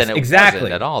hypnotism. Yes, but then it exactly.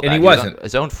 wasn't at all. And he was wasn't. on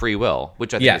his own free will,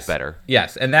 which I think is better.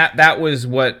 Yes, and that was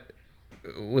what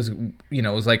was, it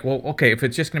was like, well, okay, if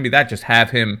it's just going to be that, just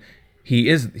have him.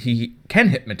 He can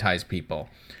hypnotize people,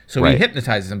 so he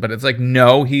hypnotizes them. But it's like,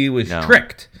 no, he was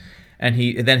tricked, and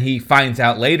then he finds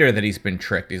out later that he's been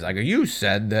tricked. He's like, you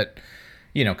said that,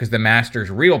 because the Master's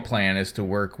real plan is to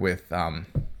work with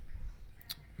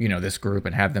this group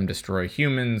and have them destroy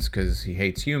humans because he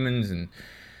hates humans and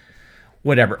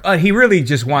whatever. He really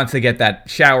just wants to get that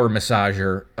shower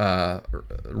massager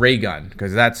ray gun,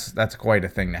 because that's quite a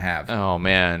thing to have. Oh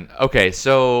man. Okay,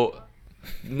 so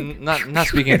not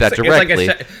speaking of that directly.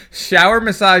 It's like a shower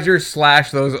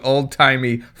massager / those old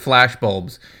timey flash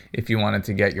bulbs. If you wanted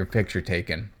to get your picture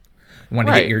taken, you want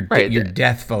to get your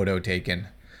death photo taken.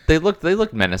 They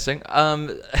look menacing.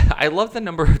 I love the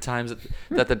number of times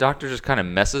that the Doctor just kind of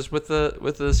messes with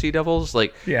the Sea Devils.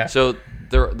 Like, so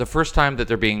the first time that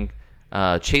they're being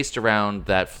chased around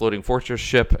that floating fortress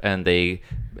ship, and they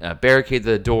barricade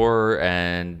the door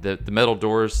and the metal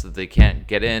doors so that they can't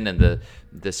get in, and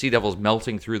the Sea Devil's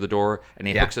melting through the door, and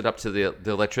he hooks it up to the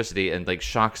electricity and like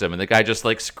shocks him, and the guy just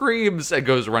like screams and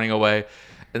goes running away.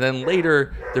 And then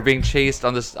later, they're being chased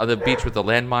on the beach with the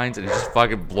landmines, and he's just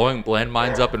fucking blowing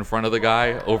landmines up in front of the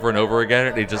guy over and over again.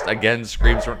 And he just again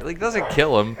screams. Like, doesn't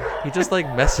kill him. He just like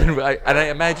messing. And I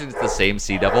imagine it's the same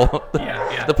Sea Devil.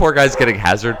 Yeah. The poor guy's getting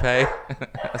hazard pay.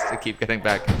 Has to keep getting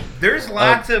back. There's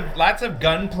lots of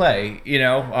gunplay.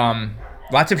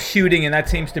 Lots of shooting, and that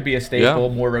seems to be a staple.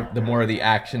 Yeah. More of the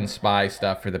action spy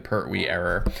stuff for the Pertwee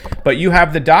era. But you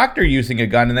have the Doctor using a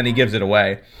gun, and then he gives it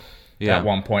away. Yeah. At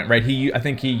one point, right? I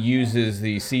think he uses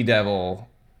the Sea Devil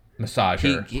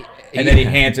massager, and then he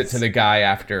hands it to the guy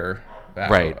after.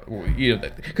 Right.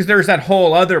 Because there's that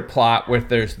whole other plot where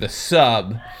there's the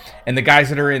sub, and the guys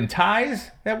that are in ties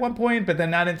at one point, but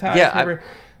then not in ties. Yeah.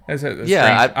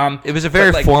 It was a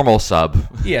very formal sub.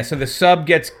 Yeah. So the sub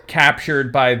gets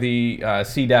captured by the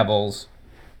Sea Devils.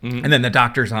 Mm-hmm. And then the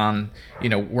Doctor's on,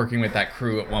 working with that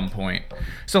crew at one point.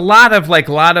 So a lot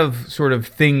of sort of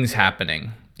things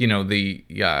happening.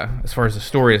 As far as the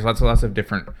story is, lots of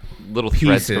different little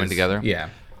pieces threads going together. Yeah,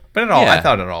 but I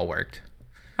thought it all worked.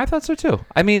 I thought so too.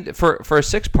 I mean, for a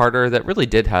 6-parter that really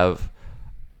did have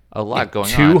a lot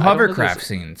going on. 2 hovercraft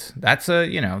scenes. That's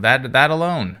that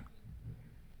alone.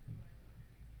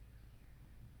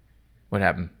 What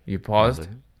happened? You paused?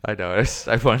 I know.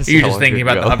 I want to see. You're just thinking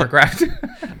about the hovercraft.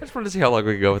 I just wanted to see how long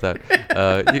we can go with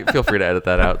that. You feel free to edit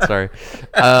that out. Sorry.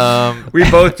 We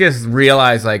both just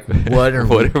realized, what are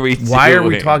we? Why are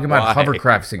we talking about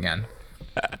hovercrafts again?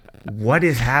 What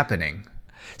is happening?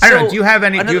 I don't know. Do you have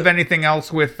anything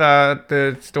else with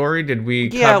the story? Did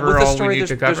we cover all we need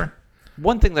to cover?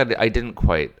 One thing that I didn't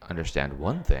quite understand.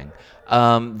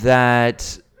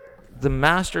 That the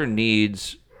Master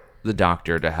needs the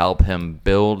Doctor to help him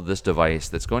build this device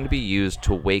that's going to be used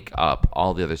to wake up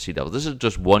all the other Sea Devils. This is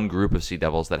just one group of Sea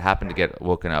Devils that happen to get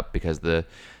woken up because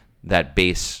that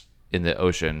base in the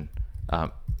ocean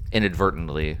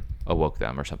inadvertently awoke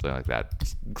them or something like that.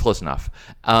 Close enough.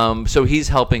 So he's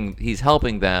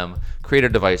helping them create a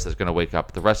device that's going to wake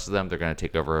up the rest of them. They're going to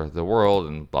take over the world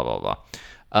and blah blah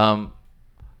blah.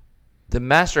 The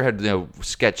Master had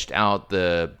sketched out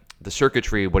the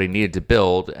circuitry, what he needed to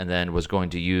build, and then was going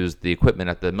to use the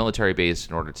equipment at the military base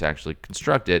in order to actually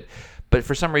construct it. But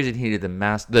for some reason, he needed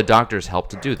the Doctor's help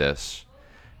to do this.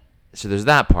 So there's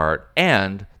that part,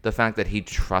 and the fact that he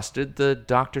trusted the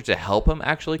Doctor to help him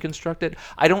actually construct it.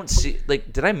 I don't see,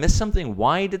 did I miss something?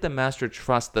 Why did the Master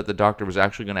trust that the Doctor was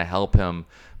actually going to help him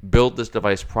build this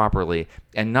device properly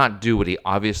and not do what he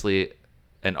obviously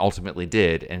and ultimately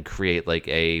did and create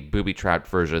a booby-trapped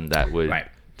version that would... Right.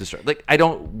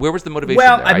 Where was the motivation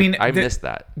there? I mean, I missed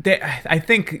that. I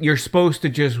think you're supposed to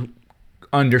just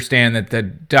understand that the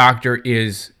Doctor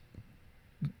is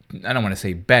I don't want to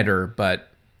say better, but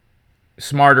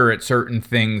smarter at certain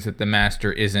things that the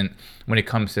Master isn't when it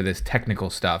comes to this technical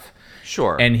stuff.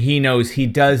 Sure. And he knows he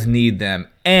does need them.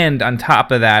 And on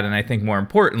top of that, and I think more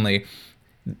importantly,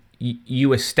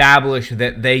 you establish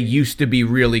that they used to be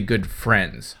really good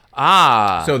friends.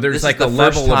 So there's like a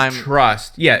level of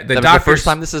trust. Yeah, the first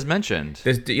time this is mentioned.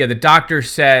 The doctor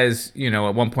says,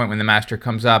 at one point when the Master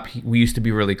comes up, we used to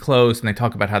be really close, and they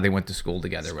talk about how they went to school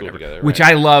together, which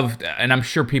I loved, and I'm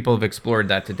sure people have explored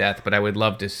that to death, but I would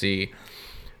love to see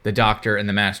the doctor and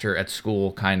the Master at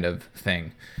school kind of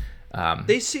thing.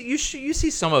 You see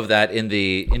some of that in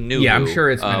New Who. Yeah, I'm sure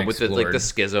it's been with explored. the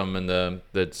schism and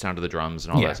the sound of the drums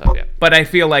and all that stuff. Yeah, but I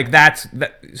feel like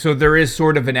so there is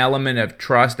sort of an element of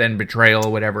trust and betrayal,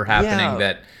 whatever happening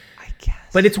that. I guess.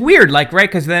 But it's weird, like right,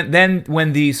 because then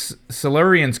when these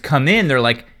Silurians come in, they're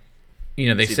like,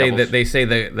 they say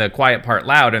the quiet part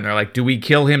loud, and they're like, "Do we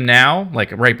kill him now?"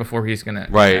 Like right before he's gonna.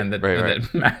 Right. And the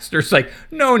Master's like,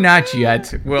 "No, not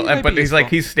yet." Well, but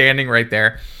he's standing right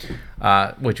there.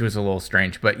 Which was a little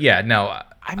strange, but yeah, no.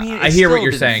 I mean, I hear what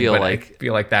you're saying, but I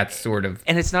feel like that's sort of.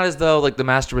 And it's not as though like the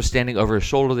Master was standing over his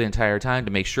shoulder the entire time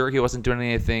to make sure he wasn't doing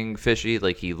anything fishy.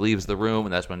 Like he leaves the room,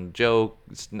 and that's when Joe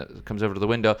comes over to the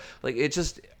window. Like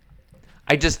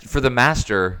for the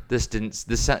Master, this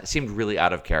seemed really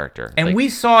out of character. And we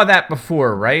saw that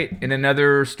before, right? In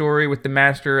another story with the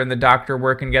Master and the Doctor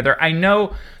working together. I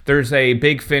know there's a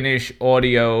Big Finish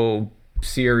audio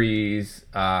series.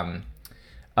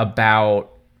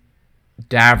 About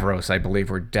Davros, I believe,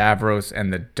 where Davros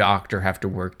and the Doctor have to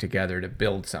work together to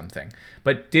build something.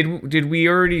 But did we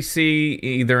already see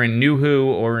either in New Who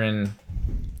or in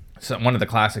one of the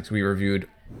classics we reviewed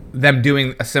them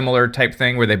doing a similar type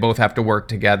thing where they both have to work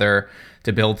together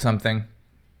to build something?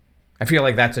 I feel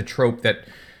like that's a trope that,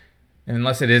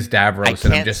 unless it is Davros,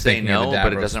 and I'm just thinking of the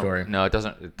Davros story. No, it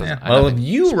doesn't. Yeah. Well, if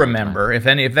you remember, if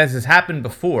this has happened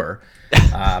before,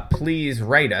 please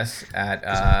write us at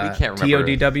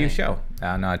TODW Show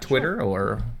on Twitter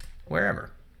or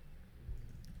wherever.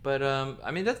 But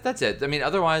I mean that's it. I mean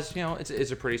otherwise,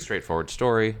 it's a pretty straightforward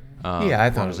story. I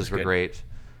thought it was were great.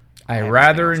 I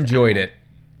rather enjoyed it.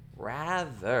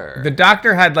 The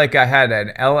Doctor had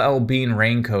an LL Bean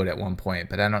raincoat at one point,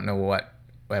 but I don't know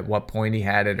at what point he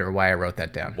had it or why I wrote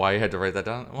that down. Why you had to write that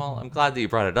down? Well, I'm glad that you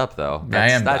brought it up, though.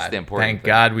 That's the important Thank thing.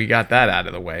 God we got that out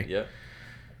of the way. Yep.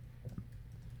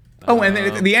 Oh, and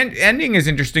the ending is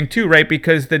interesting, too, right?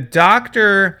 Because the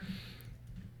Doctor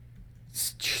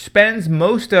spends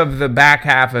most of the back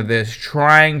half of this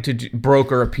trying to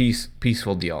broker a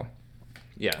peaceful deal.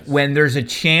 Yes. When there's a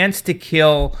chance to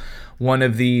kill one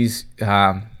of these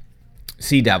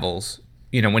Sea Devils,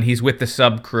 when he's with the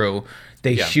sub crew,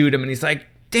 they shoot him, and he's like,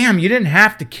 damn, you didn't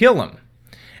have to kill him.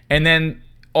 And then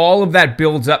all of that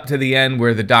builds up to the end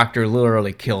where the Doctor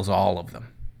literally kills all of them.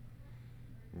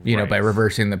 By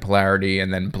reversing the polarity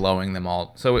and then blowing them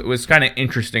all. So it was kind of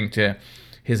interesting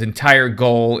his entire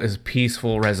goal is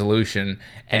peaceful resolution,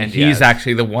 and he's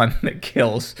actually the one that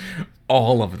kills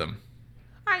all of them.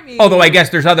 I mean, although I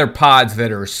guess there's other pods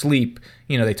that are asleep.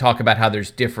 They talk about how there's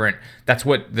different. That's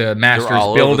what the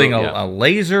Master's building a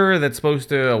laser that's supposed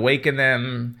to awaken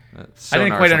them. I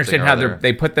didn't quite understand how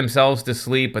they put themselves to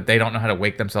sleep, but they don't know how to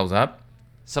wake themselves up.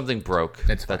 Something broke.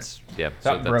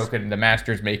 Something broke, and the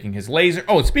Master's making his laser.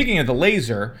 Oh, speaking of the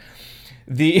laser,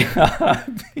 the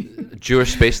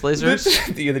Jewish space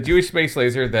lasers. The Jewish space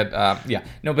laser.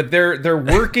 But they're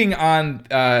working on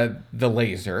the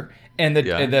laser, and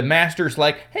the Master's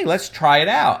like, hey, let's try it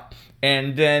out.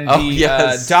 And then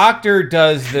the Doctor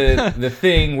does the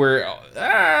thing where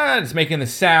it's making the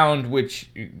sound which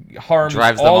harms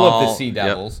all of the Sea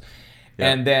Devils.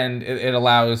 Yep. And then it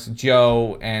allows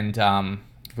Joe and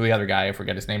the other guy, I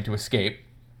forget his name, to escape.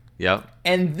 Yep.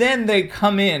 And then they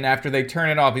come in after they turn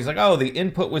it off. He's like, oh, the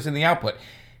input was in the output.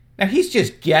 Now he's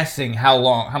just guessing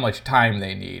how much time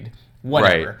they need.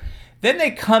 Whatever. Right. Then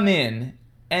they come in.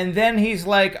 And then he's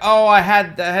like, oh, I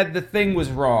had the thing was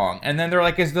wrong. And then they're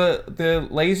like, is the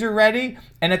laser ready?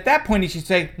 And at that point, he should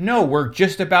say, no, we're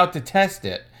just about to test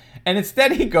it. And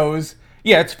instead he goes,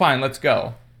 yeah, it's fine, let's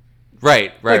go.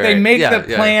 Right. They make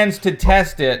the plans to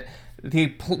test it. They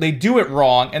do it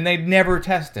wrong, and they never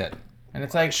test it. And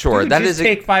it's like, sure, dude, just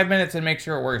take 5 minutes and make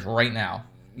sure it works right now.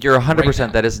 You're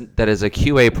 100%. That is a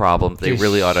QA problem they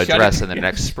really ought to address in the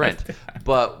next sprint.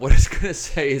 But what I was going to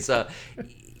say is...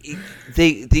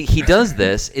 he does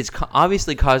this. It's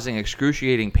obviously causing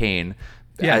excruciating pain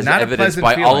as evidenced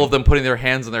by all of them putting their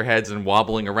hands on their heads and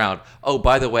wobbling around. Oh,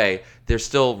 by the way, they're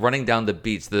still running down the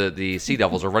beach. The Sea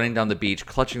Devils are running down the beach,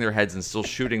 clutching their heads and still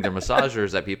shooting their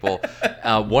massagers at people.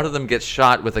 One of them gets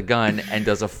shot with a gun and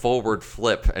does a forward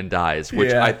flip and dies,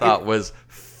 which I thought was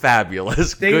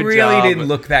fabulous. They good really job. didn't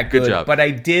look that good, job. But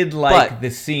I did like the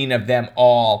scene of them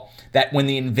all. That when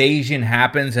the invasion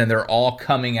happens and they're all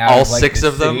coming out, all of, like, six the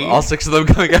of them, sea. all six of them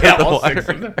coming out of the all water. 6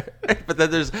 of them. But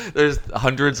then there's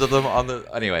hundreds of them on the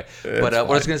anyway. But what I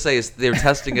was going to say is they're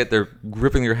testing it. They're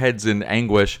gripping their heads in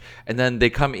anguish, and then they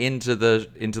come into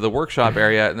the workshop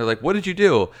area, and they're like, "What did you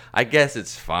do?" I guess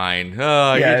it's fine.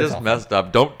 Oh, you just messed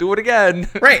up. Don't do it again.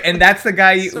 Right, and that's the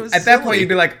guy. So at that point, silly. you'd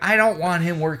be like, I don't want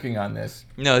him working on this.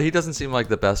 No, he doesn't seem like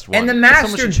the best one. And the Someone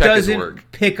master should check his doesn't work.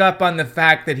 pick up on the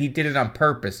fact that he did it on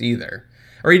purpose either.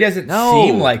 Or he doesn't No,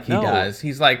 seem like he no. does.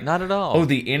 He's like, Not at all. Oh,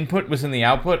 the input was in the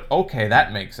output? Okay,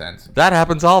 that makes sense. That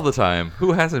happens all the time.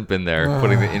 Who hasn't been there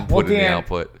putting the input in the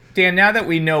output? Dan, now that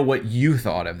we know what you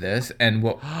thought of this and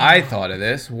what I thought of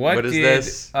this, what is did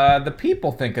this? The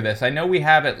people think of this? I know we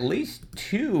have at least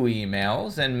 2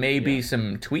 emails and maybe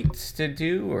some tweets to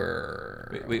do,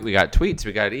 or... We got tweets,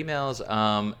 we got emails,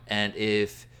 and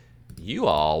if you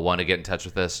all want to get in touch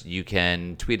with us, you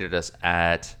can tweet at us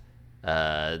at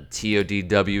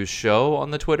TODW Show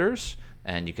on the Twitters,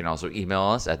 and you can also email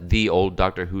us at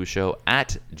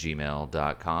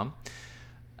theolddoctorwhoshow@gmail.com.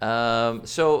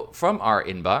 So from our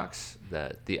inbox,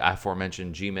 the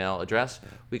aforementioned Gmail address,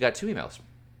 we got 2 emails.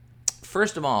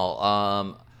 First of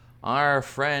all, our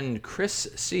friend Chris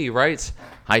C. writes,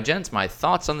 "Hi gents, my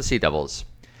thoughts on the Sea Devils.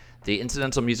 The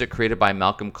incidental music created by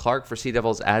Malcolm Clark for Sea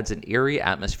Devils adds an eerie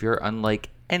atmosphere unlike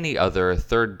any other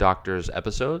Third Doctor's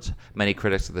episodes. Many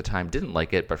critics at the time didn't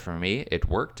like it, but for me, it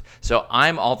worked." So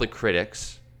I'm all the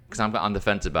critics, because I'm on the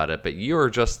fence about it, but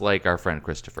you're just like our friend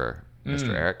Christopher,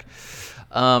 Mr. Eric.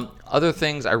 Other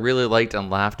things I really liked and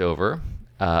laughed over.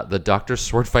 The Doctor's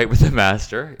sword fight with the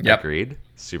Master. Yep. Agreed.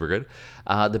 Super good.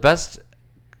 The best...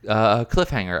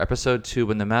 cliffhanger, episode 2,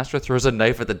 when the Master throws a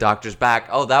knife at the Doctor's back.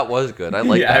 Oh, that was good. I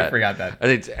like that. I forgot that.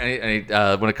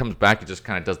 And when it comes back, it just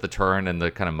kind of does the turn and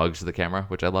the kind of mugs to the camera,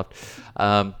 which I loved.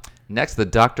 Next, the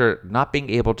Doctor not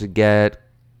being able to get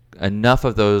enough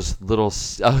of those little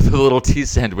the little tea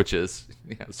sandwiches.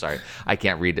 Yeah, sorry, I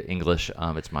can't read English.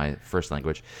 It's my first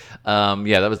language.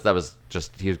 That was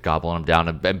just, he was gobbling them down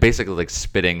and basically like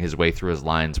spitting his way through his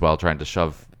lines while trying to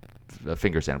shove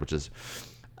finger sandwiches.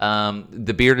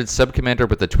 The bearded sub-commander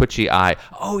with the twitchy eye.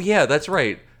 Oh yeah, that's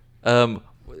right.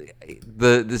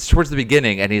 This towards the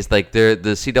beginning, and he's like,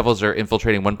 the Sea Devils are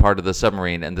infiltrating one part of the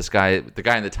submarine, and the guy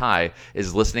in the tie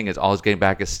is listening. As all he's getting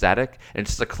back is static, and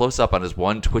it's just a close up on his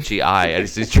one twitchy eye, and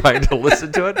he's trying to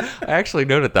listen to it. I actually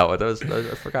noted that one. I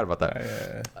forgot about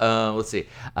that. Let's see.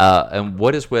 And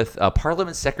what is with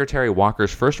Parliament Secretary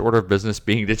Walker's first order of business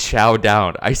being to chow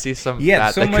down? I see some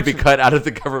fat that could be cut out of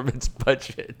the government's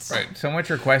budget. Right, so much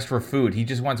request for food. He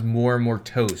just wants more and more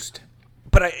toast.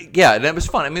 But and it was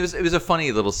fun. I mean, it was a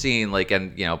funny little scene, like,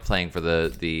 and playing for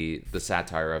the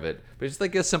satire of it. But it's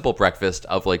like a simple breakfast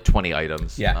of like 20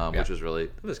 items, which was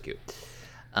it was cute.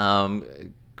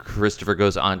 Christopher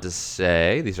goes on to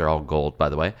say, these are all gold, by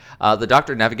the way. The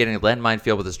Doctor navigating a landmine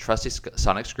field with his trusty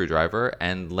sonic screwdriver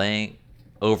and laying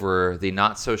over the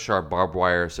not so sharp barbed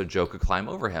wire so Joe could climb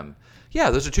over him. Yeah,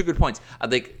 those are 2 good points. I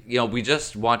think, we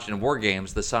just watched in War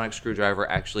Games the sonic screwdriver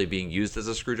actually being used as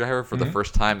a screwdriver for the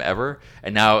first time ever.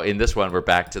 And now in this one, we're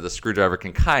back to the screwdriver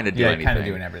can kind of do anything. Yeah, kind of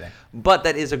doing everything. But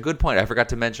that is a good point. I forgot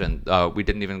to mention, we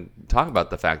didn't even talk about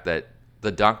the fact that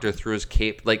the Doctor threw his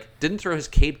cape, didn't throw his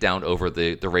cape down over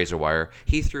the razor wire.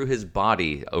 He threw his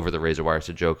body over the razor wire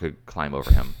so Joe could climb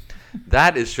over him.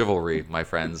 That is chivalry, my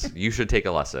friends. You should take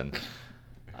a lesson.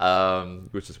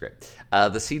 Which is great.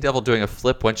 The Sea Devil doing a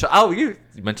flip when shot. Oh, you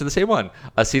mentioned the same one.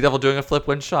 A Sea Devil doing a flip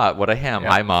when shot. What a ham.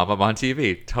 Yep. Hi, Mom. I'm on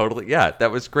TV. Totally. Yeah,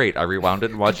 that was great. I rewound it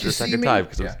and watched it a second time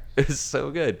because it was so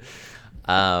good.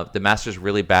 The Master's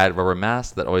really bad rubber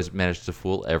mask that always managed to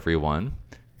fool everyone.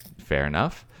 Fair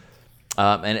enough.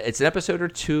 And it's an episode or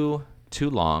 2 too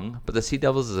long, but the Sea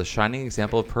Devils is a shining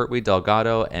example of Pertwee,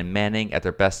 Delgado, and Manning at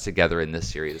their best together in this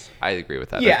series. I agree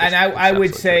with that. Yeah, and I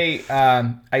would say,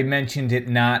 I mentioned it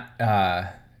not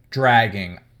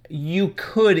dragging. You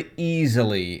could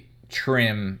easily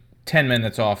trim 10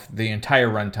 minutes off the entire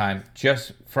runtime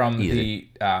just from the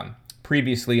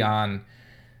previously on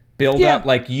build-up.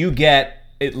 Like, you get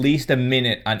at least a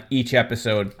minute on each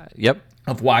episode.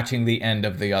 Of watching the end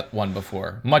of the one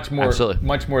before. Much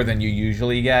more than you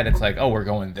usually get. It's like, oh, we're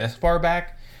going this far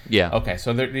back? Yeah. Okay,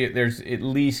 so there's at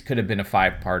least could have been a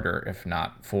 5-parter, if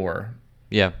not 4.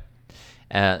 Yeah.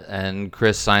 And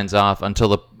Chris signs off, until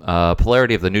the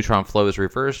polarity of the neutron flow is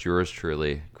reversed. Yours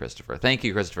truly, Christopher. Thank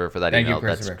you, Christopher, for that email. Thank you,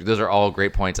 Christopher. Those are all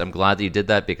great points. I'm glad that you did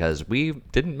that because we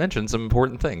didn't mention some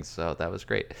important things, so that was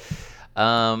great.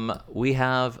 We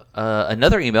have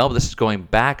another email, but this is going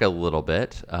back a little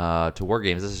bit to War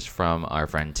Games. This is from our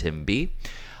friend Tim B.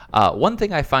 One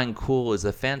thing I find cool is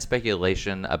the fan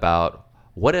speculation about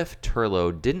what if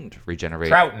Turlo didn't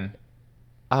regenerate. Troughton.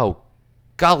 Oh,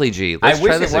 golly gee. Let's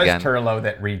try this again. I wish it was Turlo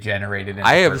that regenerated.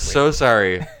 I am so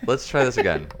sorry. Let's try this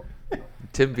again.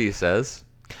 Tim B says,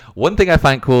 one thing I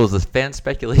find cool is this fan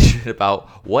speculation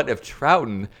about what if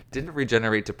Troughton didn't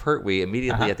regenerate to Pertwee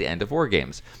immediately at the end of War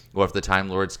Games. What if the Time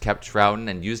Lords kept Troughton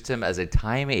and used him as a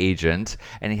time agent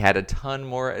and he had a ton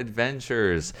more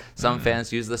adventures? Some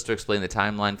fans use this to explain the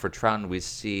timeline for Troughton we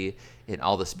see in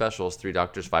all the specials, 3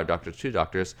 Doctors, 5 Doctors, 2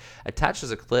 Doctors. Attached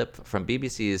is a clip from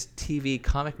BBC's TV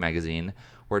comic magazine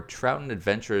where Troughton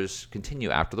adventures continue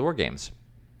after the War Games.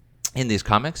 In these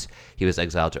comics, he was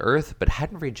exiled to Earth, but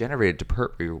hadn't regenerated to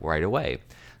Pertwee right away.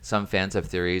 Some fans have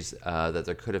theories that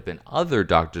there could have been other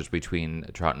Doctors between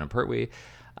Troughton and Pertwee.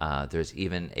 There's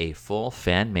even a full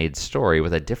fan-made story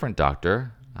with a different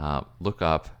Doctor. Look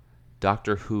up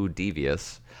Doctor Who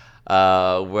Devious,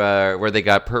 where they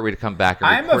got Pertwee to come back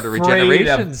and record a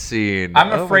regeneration scene.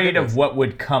 I'm afraid of what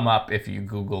would come up if you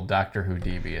Google Doctor Who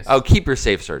Devious. Oh, keep your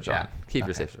safe search on. Yeah. Keep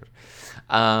your safe search.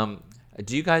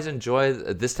 Do you guys enjoy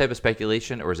this type of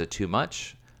speculation, or is it too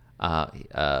much?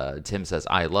 Tim says,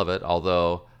 I love it,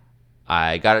 although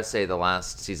I gotta say the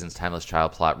last season's Timeless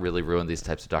Child plot really ruined these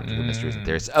types of Doctor Who mysteries and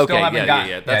theories. Okay,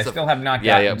 yeah. I still have not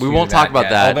gotten we won't talk about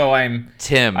that. Although I'm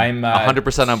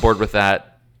 100% on board with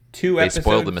that. They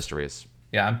spoiled the mysteries.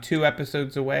 Yeah, I'm 2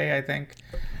 episodes away, I think.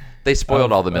 They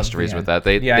spoiled all the mysteries with that.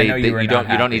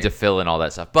 You don't need to fill in all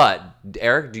that stuff. But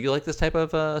Eric, do you like this type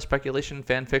of speculation,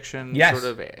 fan fiction sort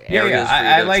of areas?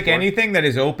 I like anything that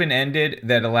is open-ended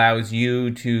that allows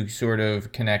you to sort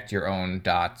of connect your own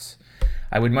dots.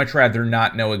 I would much rather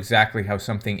not know exactly how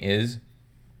something is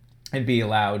and be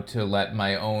allowed to let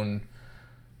my own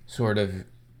sort of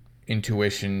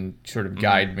intuition sort of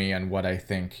guide me on what I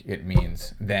think it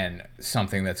means than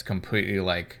something that's completely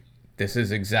like, this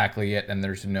is exactly it, and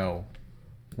there's no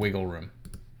wiggle room.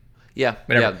 Yeah.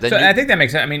 I think that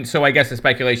makes sense. I mean, so I guess the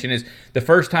speculation is the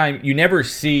first time you never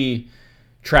see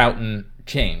Troughton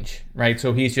change, right?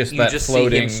 So he's just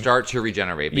floating. See him start to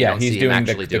regenerate. But you don't he's see doing him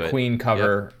actually the Queen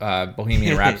cover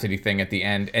Bohemian Rhapsody thing at the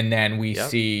end, and then we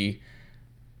see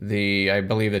I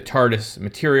believe the TARDIS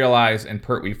materialize and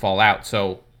Pertwee fall out.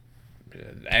 So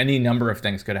any number of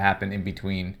things could happen in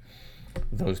between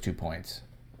those 2 points.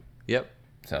 Yep.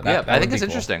 So that I think it's cool.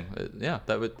 Interesting. Yeah,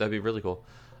 that'd be really cool.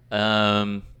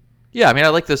 Yeah, I mean, I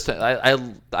like this.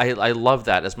 I love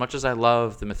that as much as I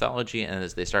love the mythology, and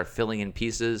as they start filling in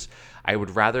pieces, I would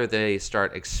rather they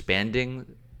start expanding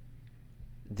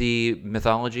the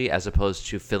mythology as opposed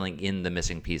to filling in the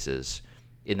missing pieces.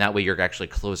 In that way, you're actually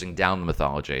closing down the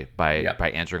mythology by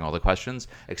answering all the questions.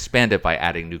 Expand it by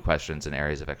adding new questions and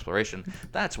areas of exploration.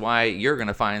 That's why you're going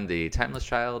to find the Timeless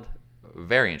Child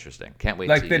very interesting. Can't wait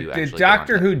to you actually the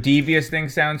Doctor Who Devious thing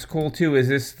sounds cool too. Is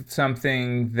this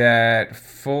something that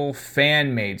full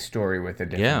fan-made story with a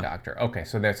different Doctor? Okay,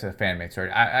 so that's a fan-made story.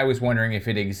 I was wondering if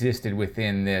it existed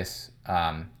within this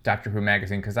Doctor Who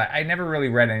magazine, because I never really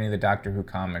read any of the Doctor Who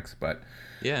comics, but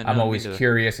I'm always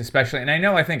curious, especially. And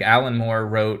I think Alan Moore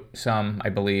wrote some, I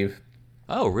believe.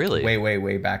 Oh, really?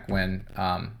 Way back when.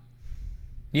 I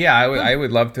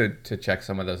would love to check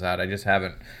some of those out. I just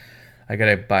haven't. I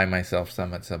gotta buy myself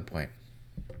some at some point.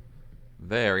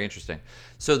 Very interesting.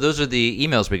 So those are the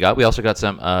emails we got. We also got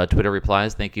some Twitter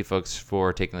replies. Thank you, folks,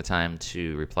 for taking the time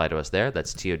to reply to us there.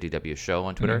 That's TODW Show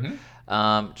on Twitter.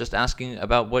 Just asking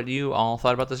about what you all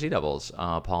thought about the Sea Devils.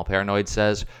 Paul Paranoid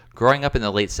says, growing up in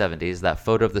the late 70s, that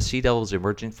photo of the Sea Devils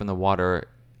emerging from the water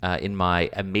in my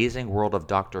Amazing World of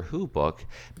Doctor Who book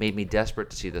made me desperate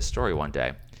to see this story one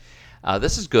day.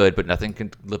 This is good, but nothing can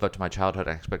live up to my childhood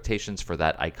expectations for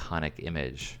that iconic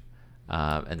image.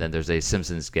 And then there's a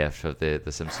Simpsons gif of the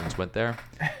Simpsons went there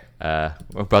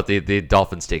about the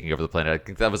dolphins taking over the planet. I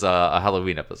think that was a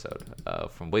Halloween episode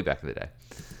from way back in the day.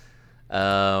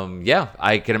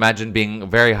 I can imagine being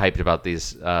very hyped about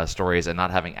these stories and not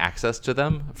having access to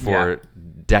them for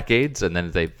decades, and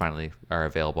then they finally are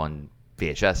available on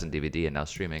VHS and DVD and now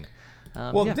streaming.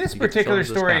 This particular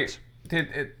story,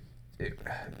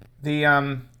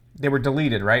 they were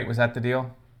deleted, right? Was that the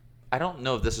deal? I don't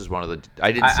know if this is one of the...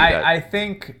 I didn't see that. I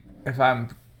think, if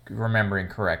I'm remembering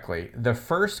correctly, the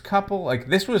first couple...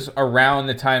 this was around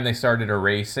the time they started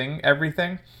erasing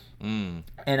everything. And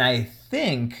I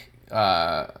think...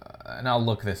 and I'll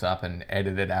look this up and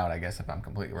edit it out, I guess, if I'm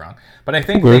completely wrong. But I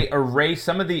think they erased,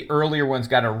 some of the earlier ones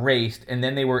got erased, and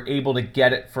then they were able to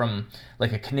get it from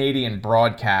like a Canadian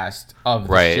broadcast of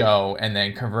the show and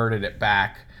then converted it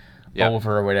back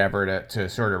over or whatever to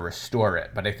sort of restore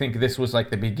it. But I think this was like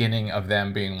the beginning of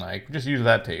them being like, just use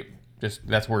that tape. Just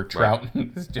that's where Trout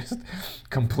is just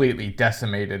completely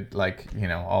decimated, like, you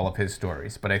know, all of his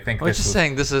stories. But I think this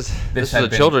is a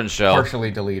children's show,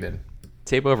 partially deleted.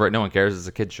 Tape over it. No one cares. It's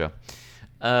a kid's show.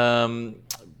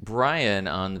 Brian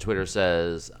on Twitter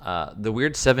says the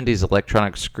weird 70s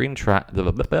electronic screen track.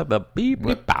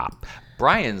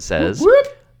 Brian says,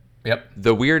 Yep.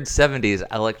 The weird 70s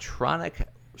electronic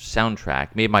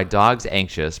soundtrack made my dogs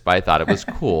anxious, but I thought it was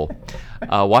cool.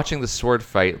 Watching the sword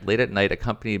fight late at night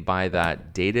accompanied by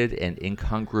that dated and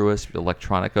incongruous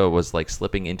electronica was like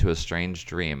slipping into a strange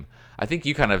dream. I think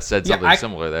you kind of said something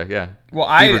similar there. Yeah. Well,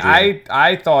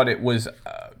 I thought it was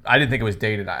I didn't think it was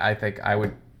dated. I think I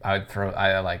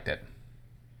liked it.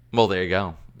 Well, there you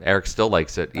go. Eric still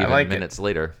likes it even minutes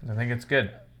later. I think it's good.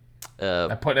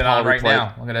 I put it on right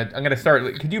now. I'm gonna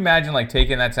start. Could you imagine like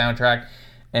taking that soundtrack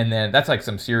and then that's like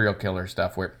some serial killer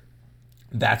stuff where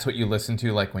that's what you listen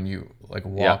to like when you like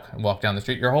walk down the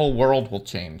street. Your whole world will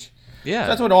change. Yeah. So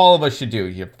that's what all of us should do.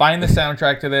 You find the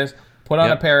soundtrack to this, put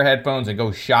on a pair of headphones, and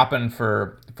go shopping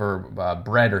for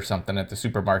bread or something at the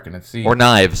supermarket and see, or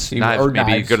knives. Maybe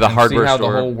go to the hardware store. See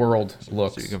how the whole world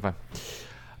looks. So you can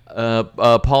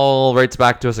find. Paul writes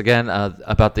back to us again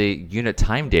about the unit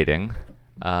time dating.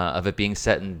 Of it being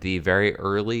set in the very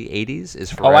early 80s is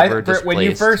forever displaced. When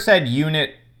you first said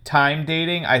unit time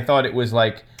dating, I thought it was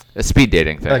like a speed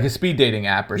dating thing, like a speed dating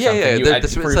app or something.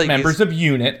 For like members of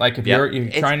unit, like if you're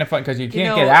trying to find, because you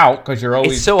can't get out because you're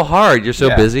always. It's so hard. You're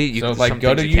so busy. So like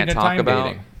go to unit time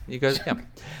dating. You guys,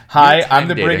 Hi, I'm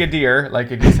the Brigadier.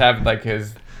 Like you just have like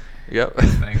his. Yep.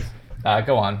 Things.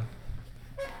 Go on.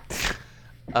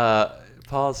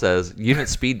 Paul says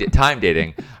unit time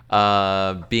dating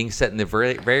being set in the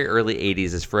very, very early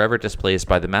 80s is forever displaced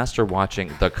by the master watching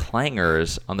the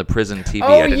Clangers on the prison TV.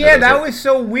 Oh yeah, that was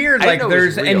so weird. Like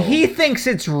and he thinks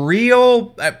it's real,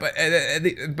 but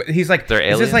he's like,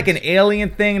 is this like an alien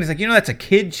thing? And he's like, that's a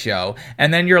kid show.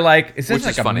 And then you're like, is this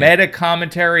like a meta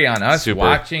commentary on us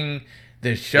watching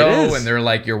this show? And they're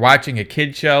like, you're watching a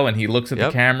kid show, and he looks at the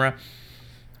camera.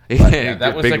 But,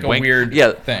 that was like a weird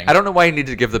thing. I don't know why he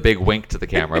needed to give the big wink to the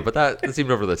camera, but that seemed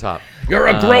over the top. You're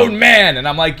a grown man. And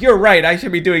I'm like, you're right. I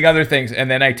should be doing other things. And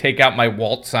then I take out my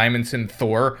Walt Simonson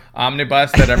Thor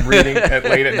omnibus that I'm reading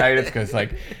late at night. It's because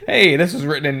like, hey, this was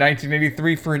written in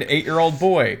 1983 for an 8-year-old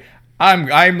boy.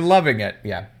 I'm loving it.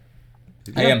 Yeah.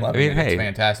 I am loving it. It's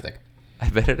fantastic. I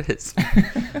bet it is.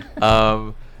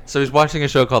 So he's watching a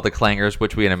show called The Clangers,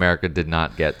 which we in America did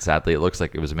not get, sadly. It looks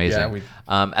like it was amazing.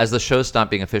 As the show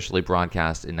stopped being officially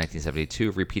broadcast in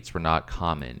 1972, repeats were not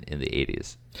common in the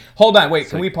 80s. Hold on, wait,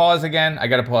 can we pause again? I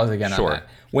got to pause again on that.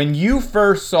 When you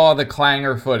first saw the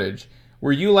Clanger footage,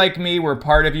 were you like me, where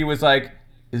part of you was like,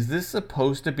 is this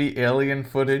supposed to be alien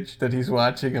footage that he's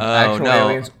watching of actual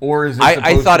aliens? Or is it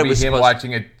supposed to be him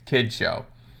watching a kid show?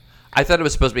 I thought it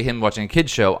was supposed to be him watching a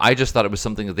kid's show. I just thought it was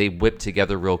something that they whipped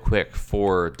together real quick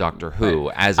for Doctor Who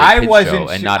as a kid's show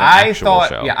and not an actual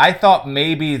show. Yeah, I thought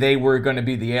maybe they were going to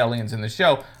be the aliens in the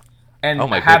show. And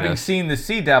having seen the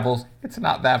Sea Devils, it's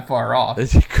not that far off.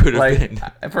 It could have been.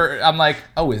 I'm like,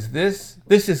 is this?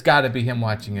 This has got to be him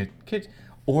watching a kid.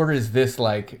 Or is this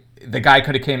like, the guy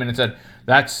could have came in and said,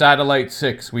 that's Satellite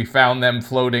 6. We found them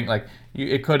floating. Like,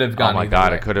 it could have gone. Oh my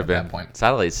God, it could have been. That point.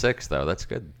 Satellite 6, though. That's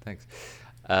good. Thanks.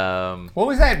 What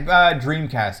was that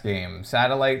Dreamcast game?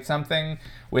 Satellite something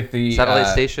with the Satellite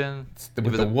Station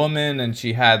with the woman, and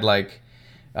she had like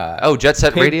Jet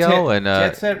Set Radio and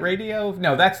Jet Set Radio.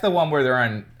 No, that's the one where they're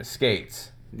on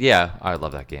skates. Yeah, I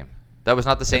love that game. That was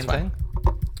not the same thing.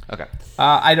 Okay.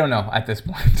 I don't know at this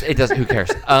point. It doesn't. Who cares?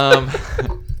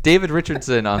 David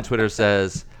Richardson on Twitter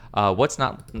says, "What's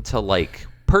not to like?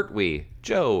 Pertwee,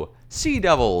 Joe, Sea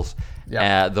Devils."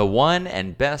 The one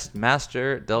and best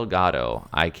Master Delgado.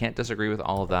 I can't disagree with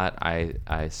all of that.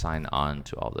 I sign on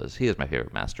to all those. He is my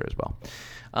favorite master as well.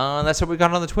 That's what we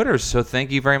got on the Twitters. So thank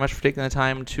you very much for taking the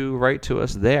time to write to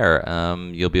us there.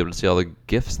 You'll be able to see all the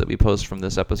GIFs that we post from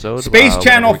this episode. Space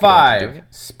Channel 5.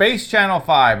 Space Channel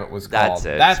 5 it was called. That's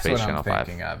it. That's Space what Channel I'm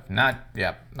thinking of. Not,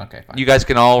 okay, fine. You guys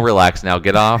can all relax now.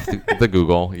 Get off the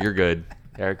Google. You're good.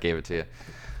 Eric gave it to you.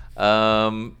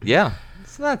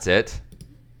 So that's it.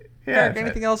 Yeah, Eric,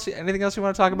 anything else you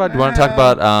want to talk about? Do you want to talk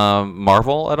about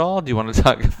Marvel at all? Do you want to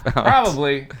talk about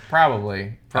Probably.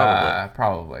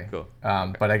 Cool.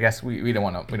 But I guess we don't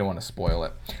want to spoil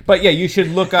it. But yeah, you should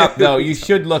look up though. You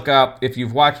should look up if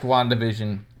you've watched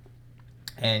WandaVision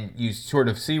and you sort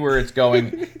of see where it's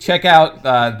going. Check out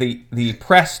the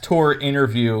press tour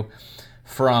interview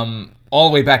from all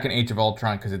the way back in Age of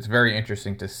Ultron, because it's very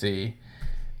interesting to see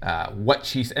what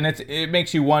she's, and it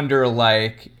makes you wonder,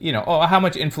 like, you know, how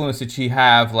much influence did she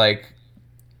have, like,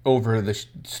 over the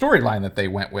storyline that they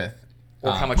went with?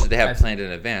 Or how much did they have planned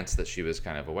in advance that she was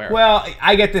kind of aware of? Well,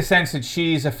 I get the sense that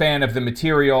she's a fan of the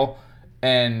material,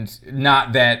 and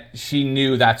not that she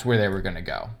knew that's where they were going to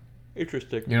go.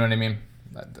 Interesting. You know what I mean?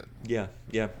 Yeah.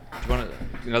 Do you want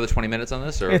another 20 minutes on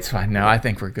this? Or? It's fine. No, I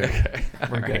think we're good. Okay.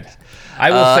 We're All good. right.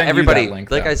 I will send everybody, you that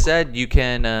link, like though. I said, you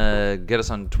can get us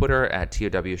on Twitter at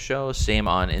TOW Show. Same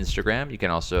on Instagram. You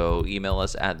can also email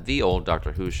us at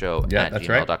theolddoctorwhoshow at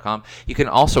gmail.com. You can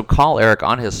also call Eric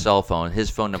on his cell phone. His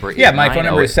phone number is my phone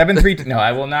number is 732. No,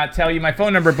 I will not tell you my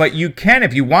phone number, but you can,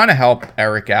 if you want to help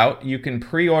Eric out, you can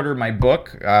pre-order my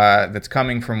book that's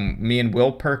coming from me and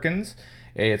Will Perkins.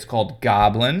 It's called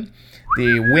Goblin.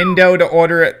 The window to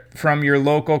order it from your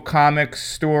local comic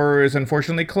store is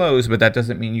unfortunately closed, but that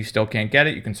doesn't mean you still can't get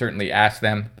it. You can certainly ask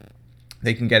them.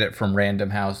 They can get it from Random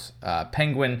House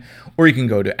Penguin, or you can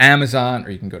go to Amazon, or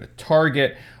you can go to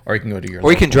Target, or you can go to your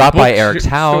Or you can drop by Eric's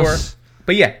house.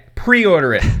 But yeah,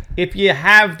 pre-order it. If you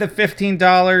have the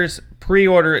 $15,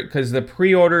 pre-order it, because the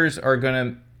pre-orders are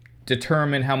going to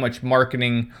determine how much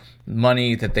marketing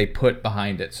money that they put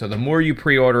behind it. So the more you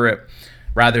pre-order it,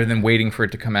 rather than waiting for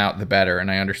it to come out, the better.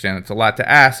 And I understand it's a lot to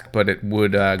ask, but it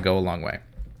would go a long way.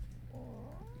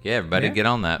 Yeah, everybody get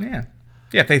on that. Yeah.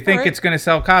 If they think it's going to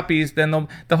sell copies, then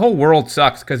the whole world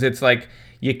sucks, because it's like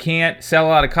you can't sell a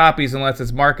lot of copies unless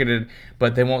it's marketed,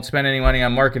 but they won't spend any money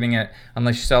on marketing it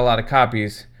unless you sell a lot of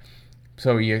copies.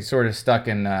 So you're sort of stuck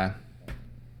in the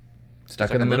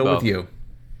middle limbo. with you.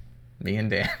 Me and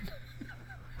Dan.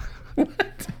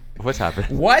 What? What's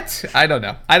happened? What? I don't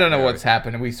know. I don't know what's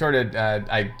happened. We sort of,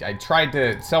 I tried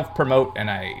to self-promote, and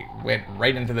I went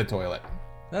right into the toilet.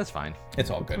 That's fine. It's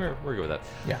all good. We're good with that.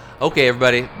 Yeah. Okay,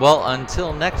 everybody. Well,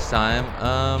 until next time,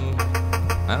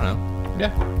 I don't know.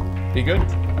 Yeah. Be good,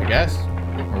 I guess.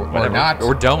 Or not.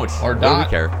 Or don't. Or don't. not. We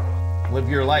care. Live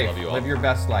your life. Love you all. Live your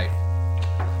best life.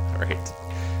 All right.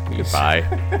 Goodbye.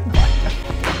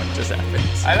 What just happened?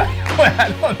 I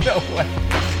don't know what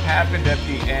happened at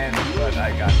the end, but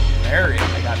I got very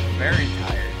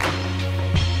tired.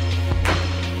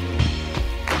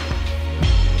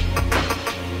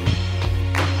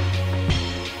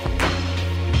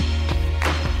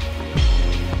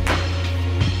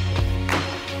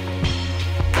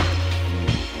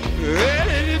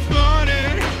 Early this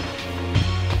morning,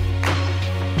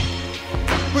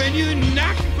 when you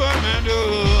knocked upon my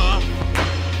door,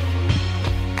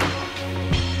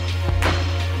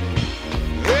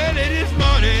 early this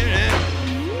morning,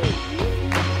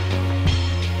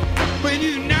 when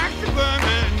you knocked upon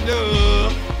my door.